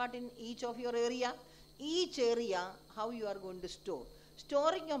crash cart in each of your area. Each area, how you are going to store.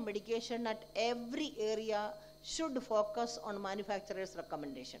 Storing your medication at every area should focus on manufacturer's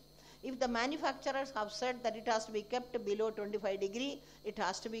recommendation. If the manufacturers have said that it has to be kept below 25 degree, it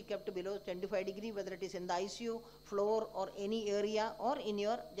has to be kept below 25 degree, whether it is in the ICU, floor or any area, or in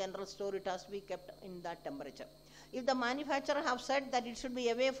your general store, it has to be kept in that temperature. If the manufacturer have said that it should be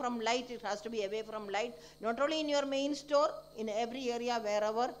away from light, it has to be away from light, not only in your main store, in every area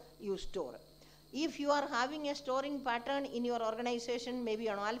wherever you store. If you are having a storing pattern in your organization, maybe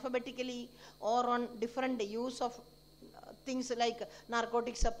on alphabetically or on different use of things like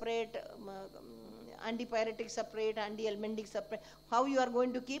narcotic separate, antipyretic separate, anti-helminthic separate, how you are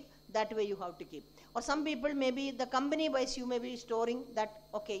going to keep, that way you have to keep. Or some people, maybe the company wise you may be storing that,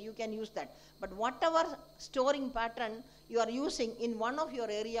 okay, you can use that. But whatever storing pattern you are using in one of your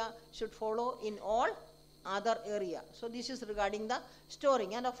area should follow in all other area. So this is regarding the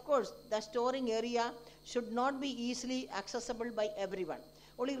storing. And of course, the storing area should not be easily accessible by everyone.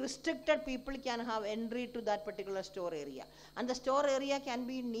 Only restricted people can have entry to that particular store area. And the store area can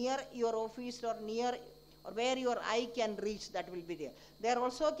be near your office or near or where your eye can reach, that will be there. There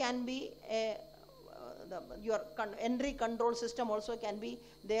also can be your entry control system also can be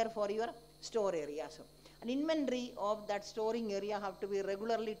there for your store area. So an inventory of that storing area have to be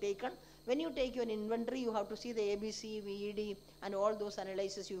regularly taken. When you take your inventory, you have to see the ABC, VED and all those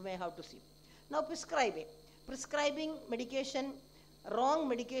analyses you may have to see. Now prescribing. Prescribing medication, wrong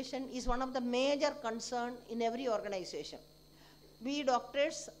medication is one of the major concern in every organization. We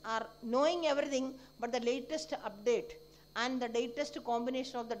doctors are knowing everything, but the latest update and the latest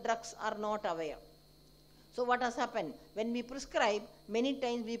combination of the drugs are not aware. So what has happened? When we prescribe, many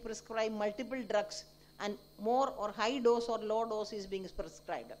times we prescribe multiple drugs and more or high dose or low dose is being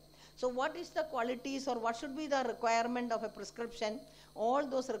prescribed. So what is the qualities or what should be the requirement of a prescription? All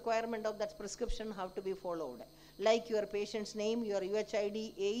those requirements of that prescription have to be followed. Like your patient's name, your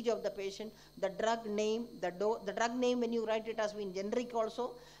UHID, age of the patient, the drug name, the drug name when you write it has been generic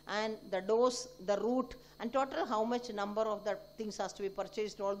also, and the dose, the route, and total how much number of the things has to be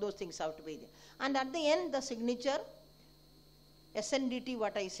purchased, all those things have to be there. And at the end, the signature SNDT,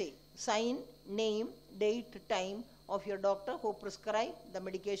 what I say, sign, name, date, time of your doctor who prescribe the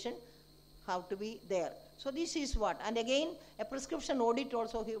medication have to be there. So this is what, and again a prescription audit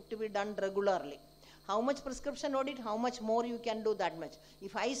also have to be done regularly. How much prescription audit, how much more you can do, that much.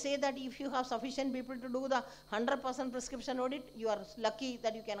 If I say that if you have sufficient people to do the 100% prescription audit, you are lucky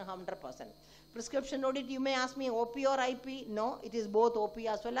that you can have 100%. Prescription audit, you may ask me OP or IP. No, it is both OP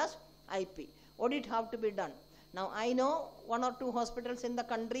as well as IP. Audit have to be done. Now I know 1 or 2 hospitals in the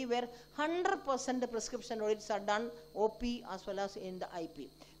country where 100% prescription audits are done, OP as well as in the IP.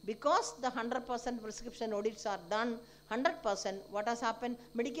 Because the 100% prescription audits are done 100%, what has happened?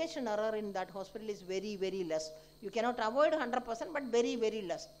 Medication error in that hospital is very, very less. You cannot avoid 100%, but very, very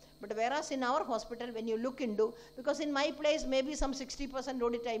less. But whereas in our hospital, when you look into, because in my place, maybe some 60%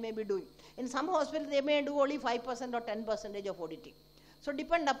 audit I may be doing. In some hospitals, they may do only 5% or 10% of auditing. So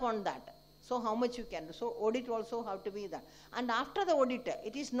depend upon that. So how much you can do. So audit also have to be done. And after the audit,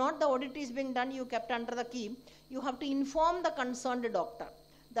 it is not the audit is being done, you kept under the key. You have to inform the concerned doctor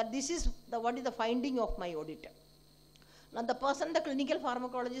that this is the, what is the finding of my audit. Now the person, the clinical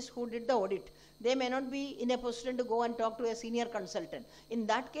pharmacologist who did the audit, they may not be in a position to go and talk to a senior consultant. In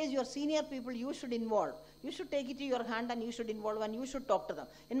that case, your senior people, you should involve. You should take it to your hand and you should involve and you should talk to them.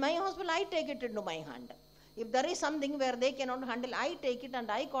 In my hospital, I take it into my hand. If there is something where they cannot handle, I take it and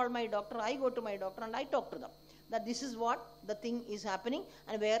I call my doctor, I go to my doctor and I talk to them. That this is what the thing is happening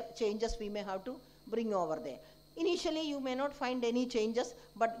and where changes we may have to bring over there. Initially, you may not find any changes,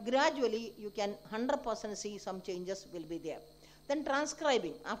 but gradually you can 100% see some changes will be there. Then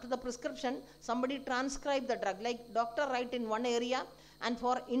transcribing. After the prescription, somebody transcribe the drug. Like doctor write in one area and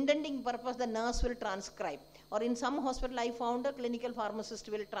for indenting purpose, the nurse will transcribe. Or in some hospital, I found a clinical pharmacist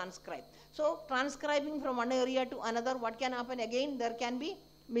will transcribe. So transcribing from one area to another, what can happen? Again, there can be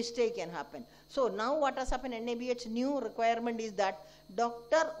mistake can happen. So now what has happened, NABH new requirement is that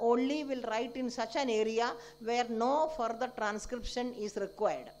doctor only will write in such an area where no further transcription is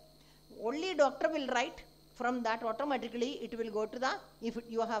required. Only doctor will write. From that automatically it will go to the, if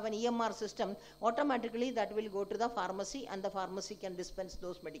you have an EMR system, automatically that will go to the pharmacy and the pharmacy can dispense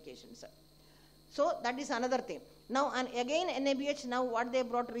those medications. So that is another thing. Now and again NABH now what they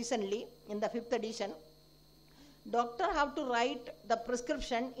brought recently in the 5th edition, doctor have to write the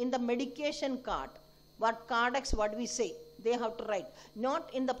prescription in the medication card. What cardex, what we say, they have to write.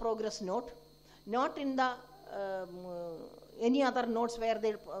 Not in the progress note, not in the any other notes where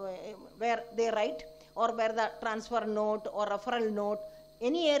they write, or where the transfer note or referral note,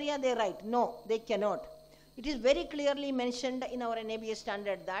 any area they write. No, they cannot. It is very clearly mentioned in our NABH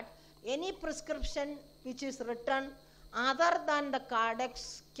standard that any prescription which is written other than the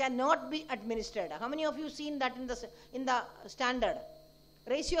cardex cannot be administered. How many of you seen that in the standard?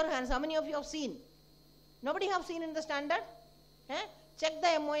 Raise your hands. How many of you have seen? Nobody have seen in the standard? Check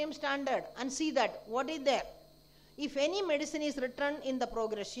the MOM standard and see that what is there. If any medicine is written in the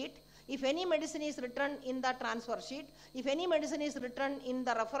progress sheet, if any medicine is written in the transfer sheet, if any medicine is written in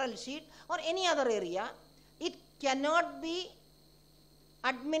the referral sheet or any other area, it cannot be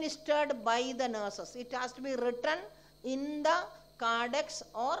administered by the nurses. It has to be written in the cardex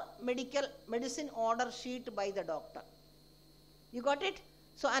or medicine order sheet by the doctor. You got it?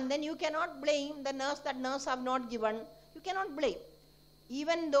 So, and then you cannot blame the nurse that nurse have not given. You cannot blame.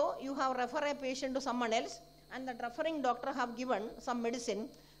 Even though you have referred a patient to someone else and the referring doctor have given some medicine,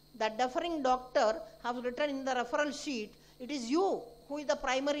 that referring doctor have written in the referral sheet, it is you who is the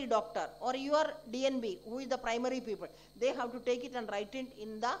primary doctor or your DNB who is the primary people. They have to take it and write it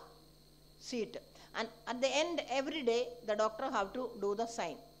in the sheet. And at the end, every day, the doctor have to do the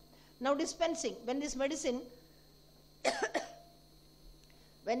sign. Now dispensing, when this medicine,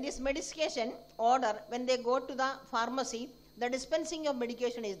 when this medication order, when they go to the pharmacy, the dispensing of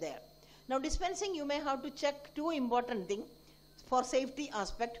medication is there. Now dispensing, you may have to check 2 important things. For safety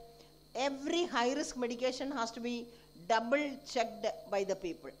aspect, every high risk medication has to be double checked by the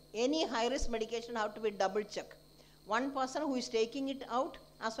people. Any high risk medication have to be double checked. One person who is taking it out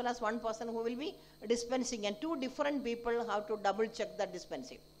as well as one person who will be dispensing, and 2 different people have to double check the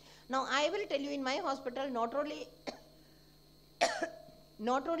dispensing. Now I will tell you, in my hospital, not only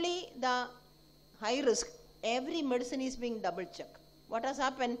the high risk, every medicine is being double checked. What has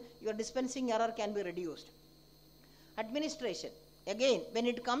happened? Your dispensing error can be reduced. Administration. Again, when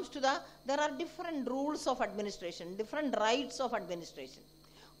it comes to there are different rules of administration, different rights of administration.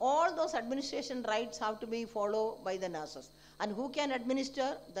 All those administration rights have to be followed by the nurses. And who can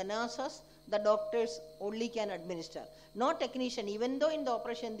administer? The nurses, the doctors only can administer. No technician, even though in the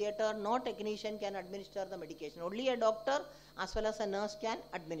operation theatre, no technician can administer the medication. Only a doctor as well as a nurse can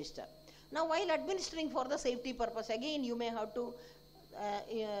administer. Now while administering for the safety purpose, again you may have to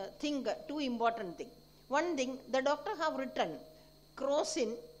think two important things. One thing, the doctor have written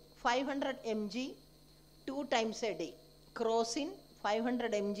Crocin 500 mg 2 times a day. Crocin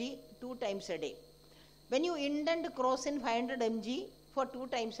 500 mg 2 times a day. When you indent Crocin 500 mg for 2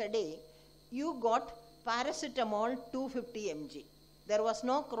 times a day, you got paracetamol 250 mg. There was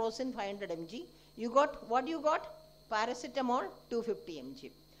no Crocin 500 mg. You got, what you got? Paracetamol 250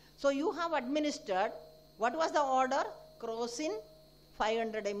 mg. So you have administered, what was the order? Crocin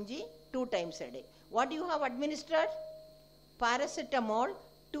 500 mg 2 times a day. What you have administered? Paracetamol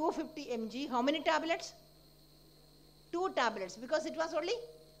 250 mg. How many tablets? 2 tablets, because it was only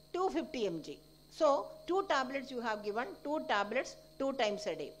 250 mg. So 2 tablets you have given, 2 tablets 2 times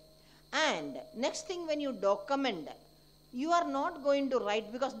a day. And next thing, when you document, you are not going to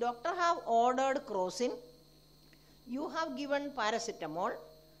write, because doctor have ordered Crocin, you have given paracetamol,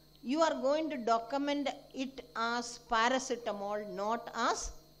 you are going to document it as paracetamol, not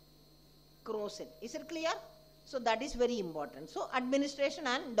as Crocin. Is it clear? So that is very important. So administration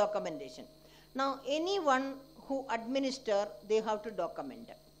and documentation. Now anyone who administer, they have to document.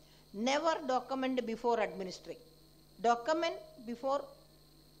 Never document before administering. Document before,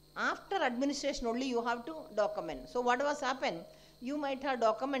 after administration only you have to document. So what was happened? You might have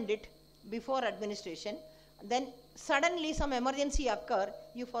documented it before administration, then suddenly some emergency occur,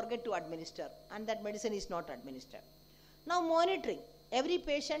 you forget to administer, and that medicine is not administered. Now monitoring. Every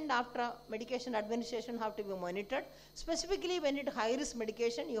patient after medication administration have to be monitored. Specifically when it high risk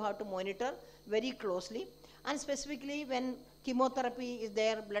medication, you have to monitor very closely. And specifically when chemotherapy is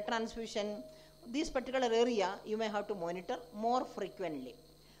there, blood transfusion, this particular area you may have to monitor more frequently.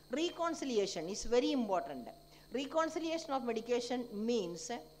 Reconciliation is very important. Reconciliation of medication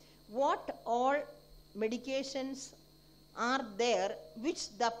means what all medications are there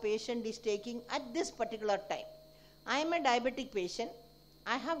which the patient is taking at this particular time. I am a diabetic patient.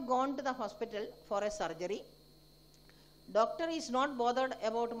 I have gone to the hospital for a surgery. Doctor is not bothered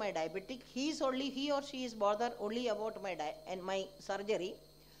about my diabetic. He or she is bothered only about my surgery.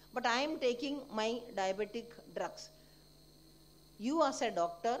 But I am taking my diabetic drugs. You as a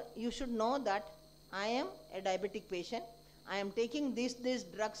doctor, you should know that I am a diabetic patient. I am taking these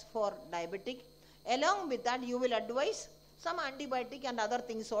drugs for diabetic. Along with that, you will advise some antibiotic and other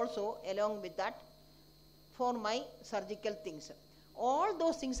things also along with that for my surgical things. All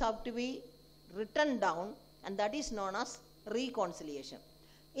those things have to be written down, and that is known as reconciliation.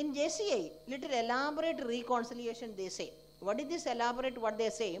 In JCI, little elaborate reconciliation they say. What is this elaborate what they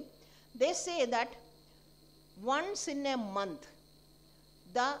say? They say that once in a month,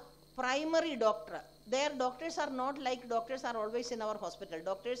 the primary doctor, their doctors are not like doctors are always in our hospital.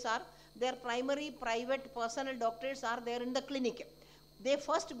 Doctors are, their primary private personal doctors are there in the clinic. They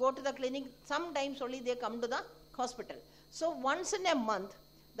first go to the clinic, sometimes only they come to the hospital. So once in a month,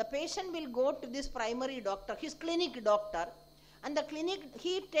 the patient will go to this primary doctor, his clinic doctor, and the clinic,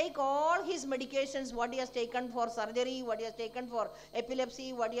 he take all his medications, what he has taken for surgery, what he has taken for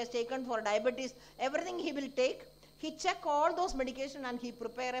epilepsy, what he has taken for diabetes, everything he will take. He check all those medications and he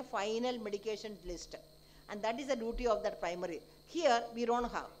prepare a final medication list. And that is the duty of that primary. Here we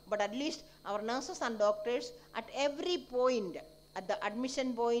don't have, but at least our nurses and doctors at every point, at the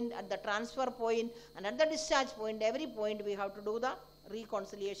admission point, at the transfer point, and at the discharge point, every point we have to do the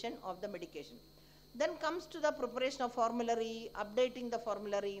reconciliation of the medication. Then comes to the preparation of formulary, updating the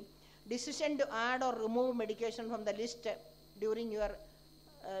formulary, decision to add or remove medication from the list during your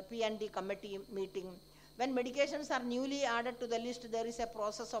P&D committee meeting. When medications are newly added to the list, there is a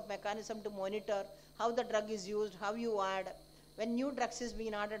process of mechanism to monitor how the drug is used, how you add. When new drugs is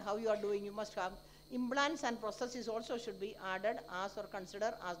being added, how you are doing, you must have. Implants and processes also should be added as or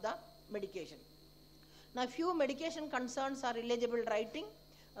considered as the medication. Now few medication concerns are illegible writing,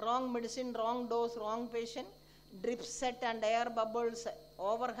 wrong medicine, wrong dose, wrong patient, drip set and air bubbles,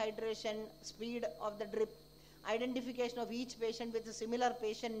 overhydration, speed of the drip, identification of each patient with similar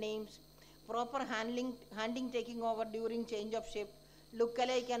patient names, proper handing taking over during change of shift,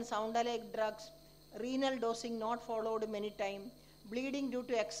 look-alike and sound-alike drugs, renal dosing not followed many times, bleeding due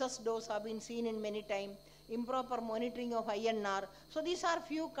to excess dose have been seen in many times, improper monitoring of INR. So these are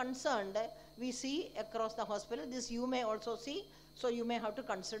few concerned we see across the hospital. This you may also see, so you may have to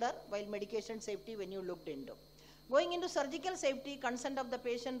consider while medication safety when you looked into. Going into surgical safety, consent of the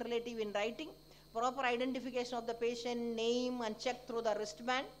patient relative in writing, proper identification of the patient name and check through the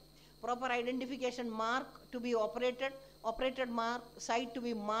wristband, proper identification mark to be operated mark, site to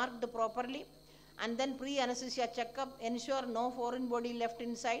be marked properly, and then pre-anesthesia checkup, ensure no foreign body left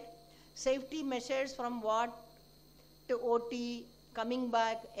inside, safety measures from ward to OT, coming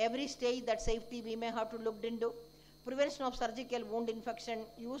back, every stage that safety we may have to look into. Prevention of surgical wound infection,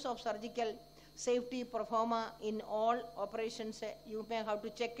 use of surgical safety pro forma in all operations, you may have to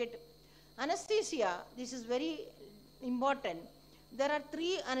check it. Anesthesia, this is very important. There are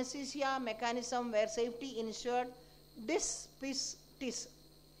 3 anesthesia mechanisms where safety ensured. Dis, PIS, TIS.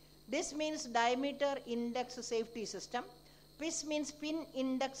 This means diameter index safety system. PIS means pin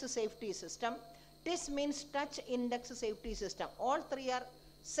index safety system. TIS means touch index safety system. All 3 are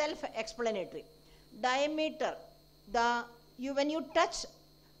self-explanatory. Diameter, when you touch,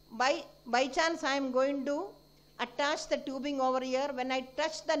 by chance I am going to attach the tubing over here. When I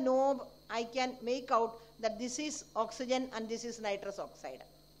touch the knob, I can make out that this is oxygen and this is nitrous oxide.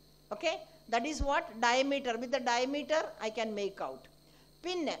 Okay, that is what diameter. With the diameter, I can make out.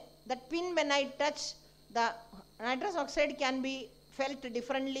 Pin, that pin when I touch, the nitrous oxide can be felt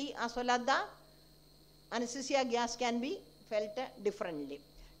differently as well as the anesthesia gas can be felt differently.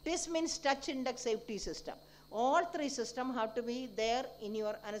 TIS means touch index safety system. All 3 systems have to be there in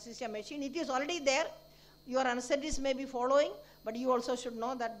your anesthesia machine. It is already there. Your anesthetist may be following, but you also should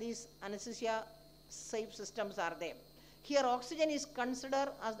know that these anesthesia safe systems are there. Here oxygen is considered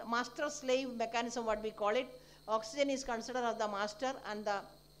as the master-slave mechanism, what we call it. Oxygen is considered as the master and the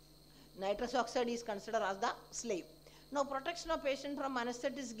nitrous oxide is considered as the slave. Now protection of patient from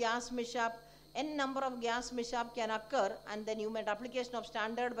anesthetist gas mishap, n number of gas mishap can occur, and then you made application of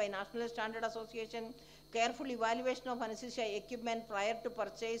standard by National Standard Association, careful evaluation of anesthesia equipment prior to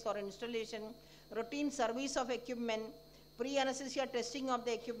purchase or installation, routine service of equipment, pre-anesthesia testing of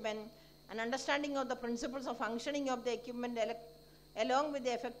the equipment, and understanding of the principles of functioning of the equipment along with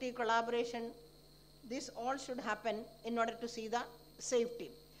the effective collaboration. This all should happen in order to see the safety.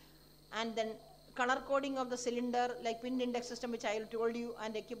 And then color coding of the cylinder, like pin index system which I told you,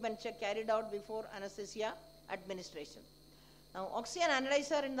 and equipment check carried out before anesthesia administration. Now oxygen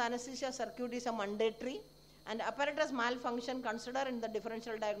analyzer in the anesthesia circuit is a mandatory, and apparatus malfunction considered in the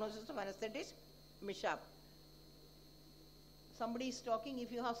differential diagnosis of anesthetic mishap. Somebody is talking.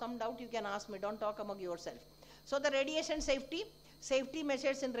 If you have some doubt, you can ask me. Don't talk among yourself. So the radiation safety, safety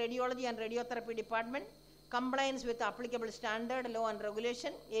measures in radiology and radiotherapy department, compliance with applicable standard, law and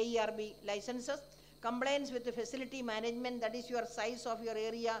regulation, AERB licenses, compliance with the facility management, that is your size of your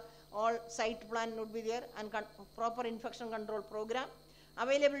area, all site plan would be there, and proper infection control program,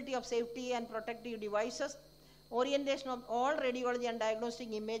 availability of safety and protective devices, orientation of all radiology and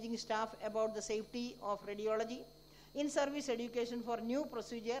diagnostic imaging staff about the safety of radiology, in-service education for new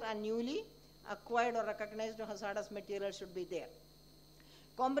procedure and newly acquired or recognized hazardous material should be there.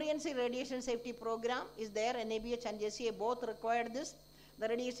 Comprehensive radiation safety program is there. NABH and JCI both required this. The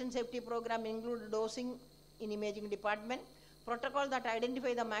radiation safety program includes dosing in imaging department, protocol that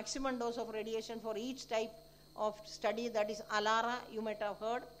identify the maximum dose of radiation for each type of study, that is ALARA, you might have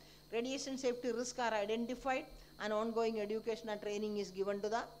heard. Radiation safety risks are identified and ongoing education and training is given to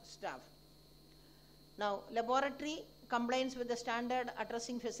the staff. Now, laboratory compliance with the standard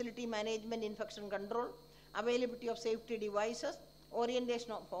addressing facility management, infection control, availability of safety devices,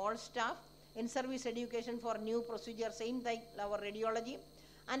 orientation of all staff, in-service education for new procedure, same like our radiology,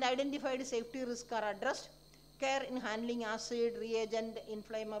 and identified safety risks are addressed. Care in handling acid, reagent,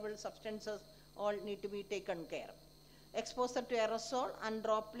 inflammable substances, all need to be taken care. Exposure to aerosol and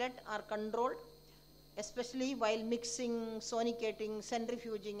droplet are controlled, especially while mixing, sonicating,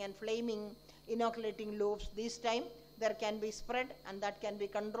 centrifuging and flaming, inoculating loops. This time there can be spread and that can be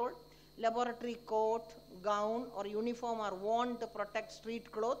controlled. Laboratory coat, gown or uniform are worn to protect street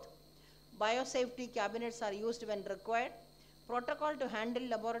cloth. Biosafety cabinets are used when required. Protocol to handle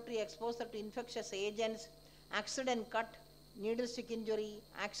laboratory exposure to infectious agents, accident cut, needle stick injury,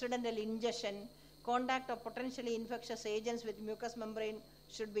 accidental ingestion, contact of potentially infectious agents with mucous membrane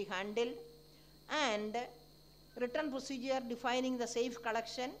should be handled. And written procedure defining the safe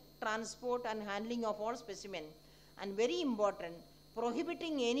collection, transport and handling of all specimens. And very important,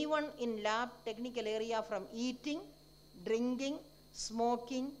 prohibiting anyone in lab technical area from eating, drinking,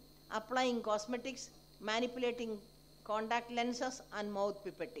 smoking, applying cosmetics, manipulating contact lenses and mouth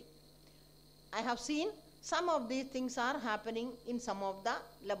pipetting. I have seen some of these things are happening in some of the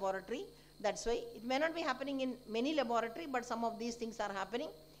laboratory. That's why it may not be happening in many laboratory, but some of these things are happening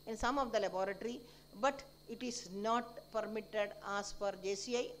in some of the laboratory, but it is not permitted as per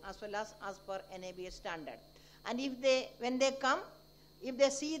JCI as well as per NABH standard. And if they, when they come, if they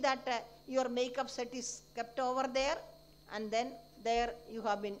see that your makeup set is kept over there and then there you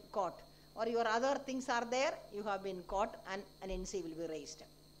have been caught, or your other things are there, you have been caught and an NC will be raised.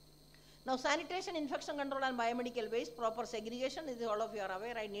 Now sanitation, infection control and biomedical waste, proper segregation, this is all of you are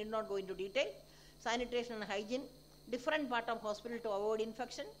aware, I need not go into detail. Sanitation and hygiene, different part of hospital to avoid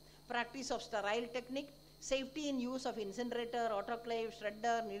infection, practice of sterile technique, safety in use of incinerator, autoclave,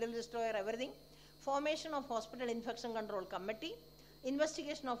 shredder, needle destroyer, everything, formation of hospital infection control committee,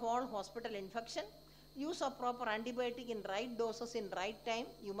 investigation of all hospital infection, use of proper antibiotic in right doses in right time.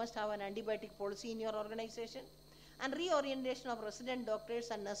 You must have an antibiotic policy in your organization, and reorientation of resident doctors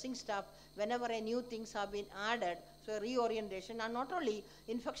and nursing staff whenever a new things have been added. So reorientation, and not only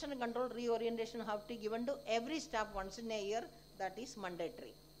infection control, reorientation have to be given to every staff once in a year. That is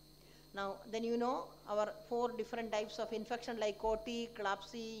mandatory. Now then you know our 4 different types of infection like COT,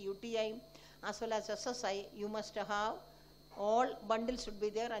 CLAPSI, UTI as well as SSI. You must have all bundles should be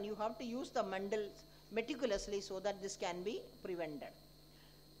there, and you have to use the bundles meticulously so that this can be prevented.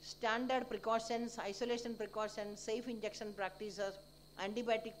 Standard precautions, isolation precautions, safe injection practices,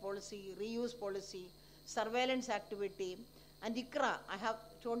 antibiotic policy, reuse policy, surveillance activity, and ICRA. I have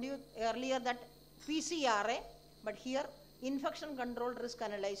told you earlier that PCRA, but here infection control risk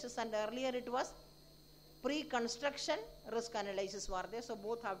analysis, and earlier it was pre-construction risk analysis were there, so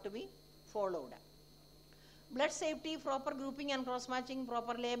both have to be followed. Blood safety, proper grouping and cross-matching,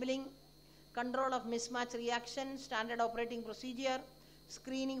 proper labeling, control of mismatch reaction, standard operating procedure,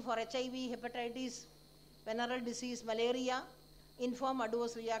 screening for HIV, hepatitis, venereal disease, malaria, inform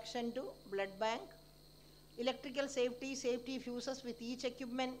adverse reaction to blood bank, electrical safety, safety fuses with each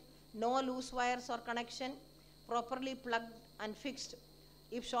equipment, no loose wires or connection, properly plugged and fixed.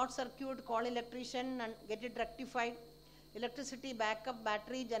 If short circuit, call electrician and get it rectified. Electricity backup,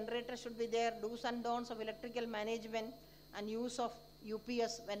 battery, generator should be there, do's and don'ts of electrical management and use of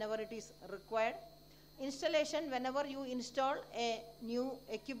UPS whenever it is required. Installation, whenever you install a new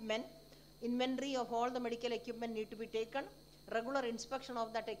equipment, inventory of all the medical equipment need to be taken. Regular inspection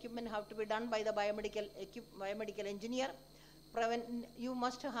of that equipment have to be done by the biomedical engineer. You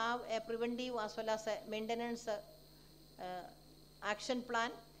must have a preventive as well as a maintenance action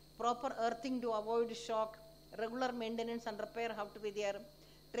plan, proper earthing to avoid shock, regular maintenance and repair have to be there.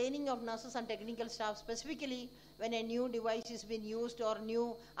 Training of nurses and technical staff, specifically when a new device is being used or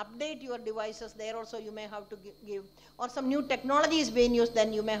new update your devices, there also you may have to give, or some new technology is being used,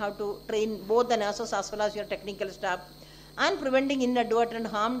 then you may have to train both the nurses as well as your technical staff. And preventing inadvertent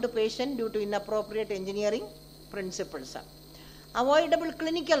harm to patient due to inappropriate engineering principles. Avoidable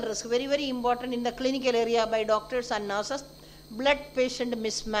clinical risk, very, very important in the clinical area by doctors and nurses. Blood patient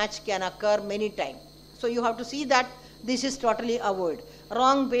mismatch can occur many times. So you have to see that this is totally avoided.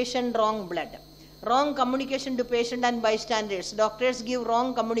 Wrong patient, wrong blood. Wrong communication to patient and bystanders. Doctors give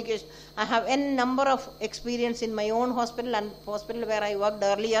wrong communication. I have n number of experience in my own hospital and hospital where I worked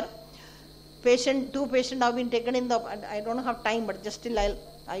earlier. Two patients have been taken in the, I don't have time, but just still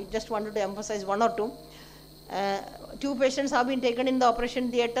I just wanted to emphasize 1 or 2. 2 patients have been taken in the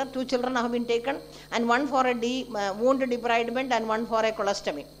operation theatre, 2 children have been taken, and 1 for a wound debridement and 1 for a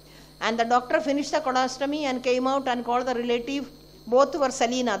colostomy. And the doctor finished the colostomy and came out and called the relative. Both were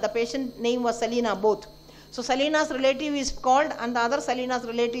Selina. The patient name was Selina, both. So Selina's relative is called and the other Selina's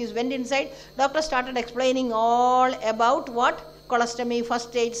relatives went inside. Doctor started explaining all about what? Colostomy, first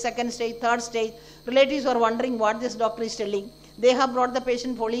stage, second stage, third stage. Relatives were wondering what this doctor is telling. They have brought the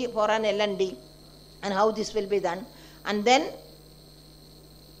patient fully for an L&D and how this will be done. And then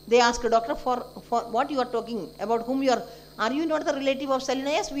they asked doctor for what you are talking about, whom you are you not the relative of Selina?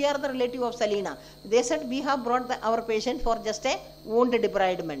 Yes, we are the relative of Selina. They said we have brought our patient for just a wound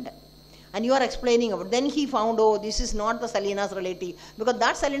debridement. And you are explaining about. Then he found, oh, this is not the Selina's relative, because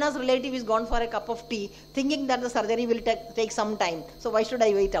that Selina's relative is gone for a cup of tea, thinking that the surgery will take some time. So why should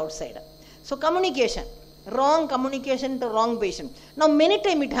I wait outside? So communication, wrong communication to wrong patient. Now many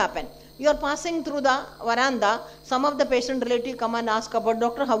times it happens. You are passing through the veranda, some of the patient relative come and ask about,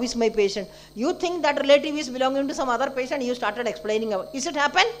 doctor, how is my patient? You think that relative is belonging to some other patient, you started explaining about. Is it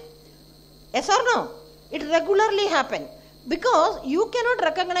happen? Yes or no? It regularly happen. Because you cannot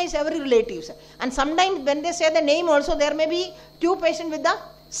recognize every relative. And sometimes when they say the name also, there may be 2 patients with the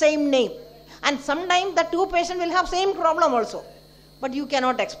same name. And sometimes the 2 patients will have same problem also. But you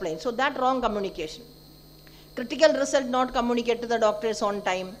cannot explain. So that wrong communication. Critical result not communicate to the doctors on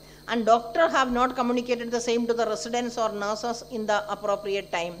time. And doctor have not communicated the same to the residents or nurses in the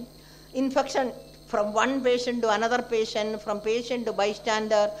appropriate time. Infection from one patient to another patient, from patient to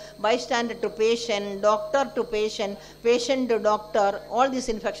bystander, bystander to patient, doctor to patient, patient to doctor, all this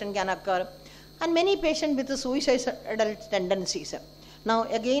infection can occur. And many patients with suicidal tendencies. Now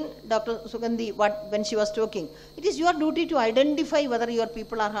again, Dr. Sugandhi, when she was talking, it is your duty to identify whether your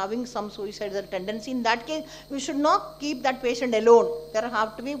people are having some suicidal tendency. In that case, you should not keep that patient alone. There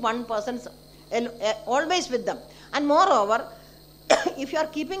have to be one person always with them. And moreover, if you are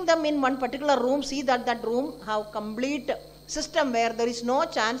keeping them in one particular room, see that that room have complete system where there is no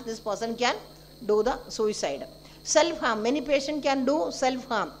chance this person can do the suicide. Self-harm, many patients can do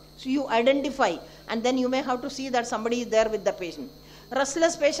self-harm. So you identify and then you may have to see that somebody is there with the patient.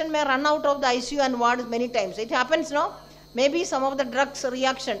 Restless patient may run out of the ICU and ward many times. It happens, no? Maybe some of the drugs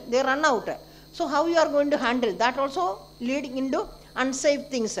reaction, they run out. So how you are going to handle? That also leading into unsafe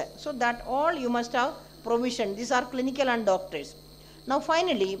things. So that all you must have provision. These are clinical and doctors. Now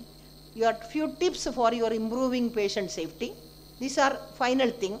finally, your few tips for your improving patient safety. These are final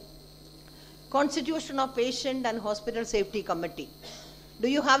thing. Constitution of Patient and Hospital Safety Committee. Do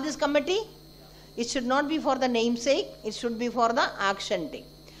you have this committee? It should not be for the namesake, it should be for the action thing.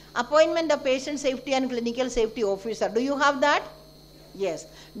 Appointment of Patient Safety and Clinical Safety Officer. Do you have that? Yes.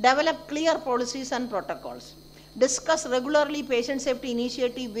 Develop clear policies and protocols. Discuss regularly patient safety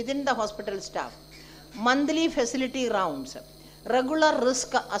initiative within the hospital staff. Monthly facility rounds. Regular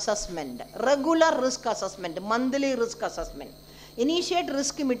risk assessment. Monthly risk assessment. Initiate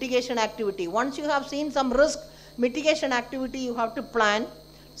risk mitigation activity. Once you have seen some risk mitigation activity, you have to plan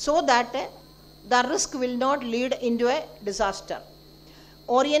so that the risk will not lead into a disaster.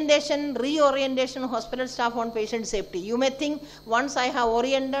 Orientation, reorientation hospital staff on patient safety. You may think once I have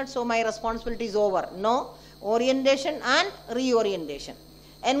oriented, so my responsibility is over. No, orientation and reorientation.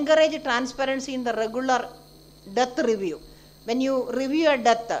 Encourage transparency in the regular death review. When you review a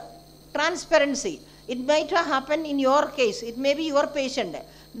death, transparency. It might have happened in your case. It may be your patient.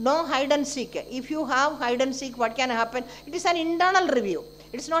 No hide and seek. If you have hide and seek, what can happen? It is an internal review.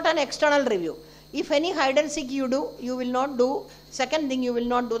 It's not an external review. If any hide and seek you do, you will not do. Second thing, you will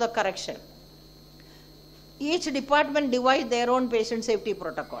not do the correction. Each department devise their own patient safety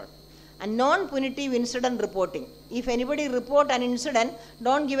protocol. And non-punitive incident reporting. If anybody report an incident,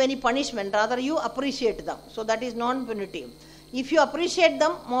 don't give any punishment. Rather, you appreciate them. So that is non-punitive. If you appreciate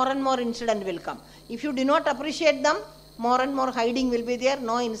them, more and more incident will come. If you do not appreciate them, more and more hiding will be there.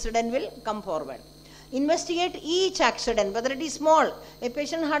 No incident will come forward. Investigate each accident, whether it is small. A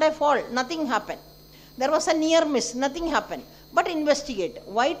patient had a fall, nothing happened. There was a near miss, nothing happened. But investigate.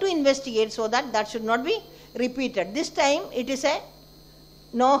 Why to investigate? So that that should not be repeated. This time it is a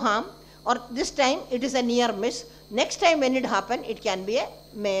no harm, or this time it is a near miss. Next time when it happens, it can be a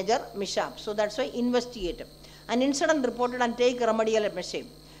major mishap. So that's why investigate. An incident reported and take remedial measure.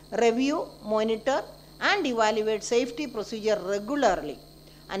 Review, monitor and evaluate safety procedure regularly.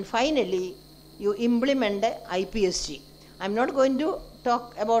 And finally, you implement IPSG. I'm not going to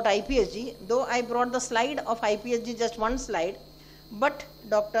talk about IPSG, though I brought the slide of IPSG, just one slide, but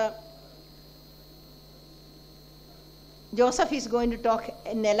Dr. Joseph is going to talk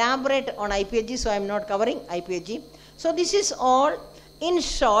and elaborate on IPSG, so I'm not covering IPSG. So this is all in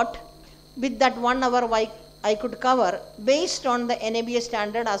short with that 1 hour I could cover based on the NABH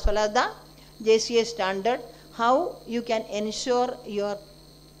standard as well as the JCI standard, how you can ensure your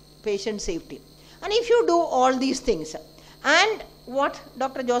patient safety. And if you do all these things, and what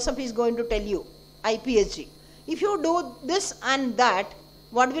Dr. Joseph is going to tell you, IPSG, if you do this and that,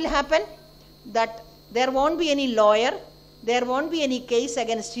 what will happen? That there won't be any lawyer, there won't be any case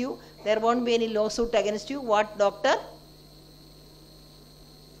against you, there won't be any lawsuit against you. What doctor?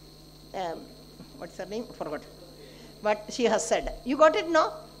 What's her name? Forgot. But she has said. You got it,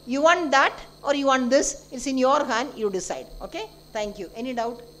 no? You want that or you want this? It's in your hand, you decide. Okay? Thank you. Any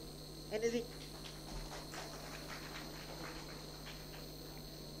doubt? Anything?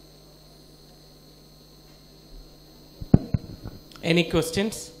 Any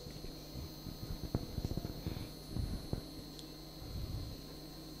questions?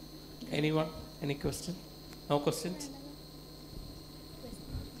 Anyone? Any question? No questions?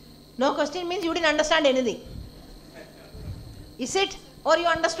 No question means you didn't understand anything. Is it? Or you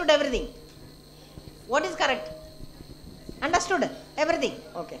understood everything? What is correct? Understood everything?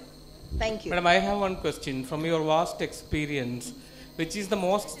 Okay. Thank you. Madam, I have one question. From your vast experience, which is the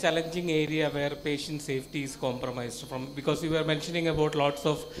most challenging area where patient safety is compromised from? Because you were mentioning about lots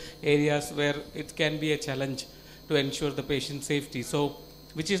of areas where it can be a challenge to ensure the patient safety. So,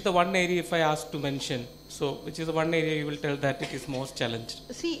 which is the one area, if I ask to mention, so which is the one area you will tell that it is most challenged?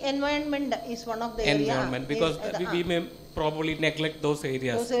 See, environment is one of the areas. Environment, because we may probably neglect those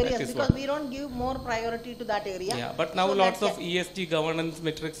areas. Those areas, because we don't give more priority to that area. Yeah, but now so lots of ESG governance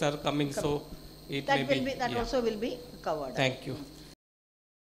metrics are coming, so it that may will be, that also will be covered. Thank you.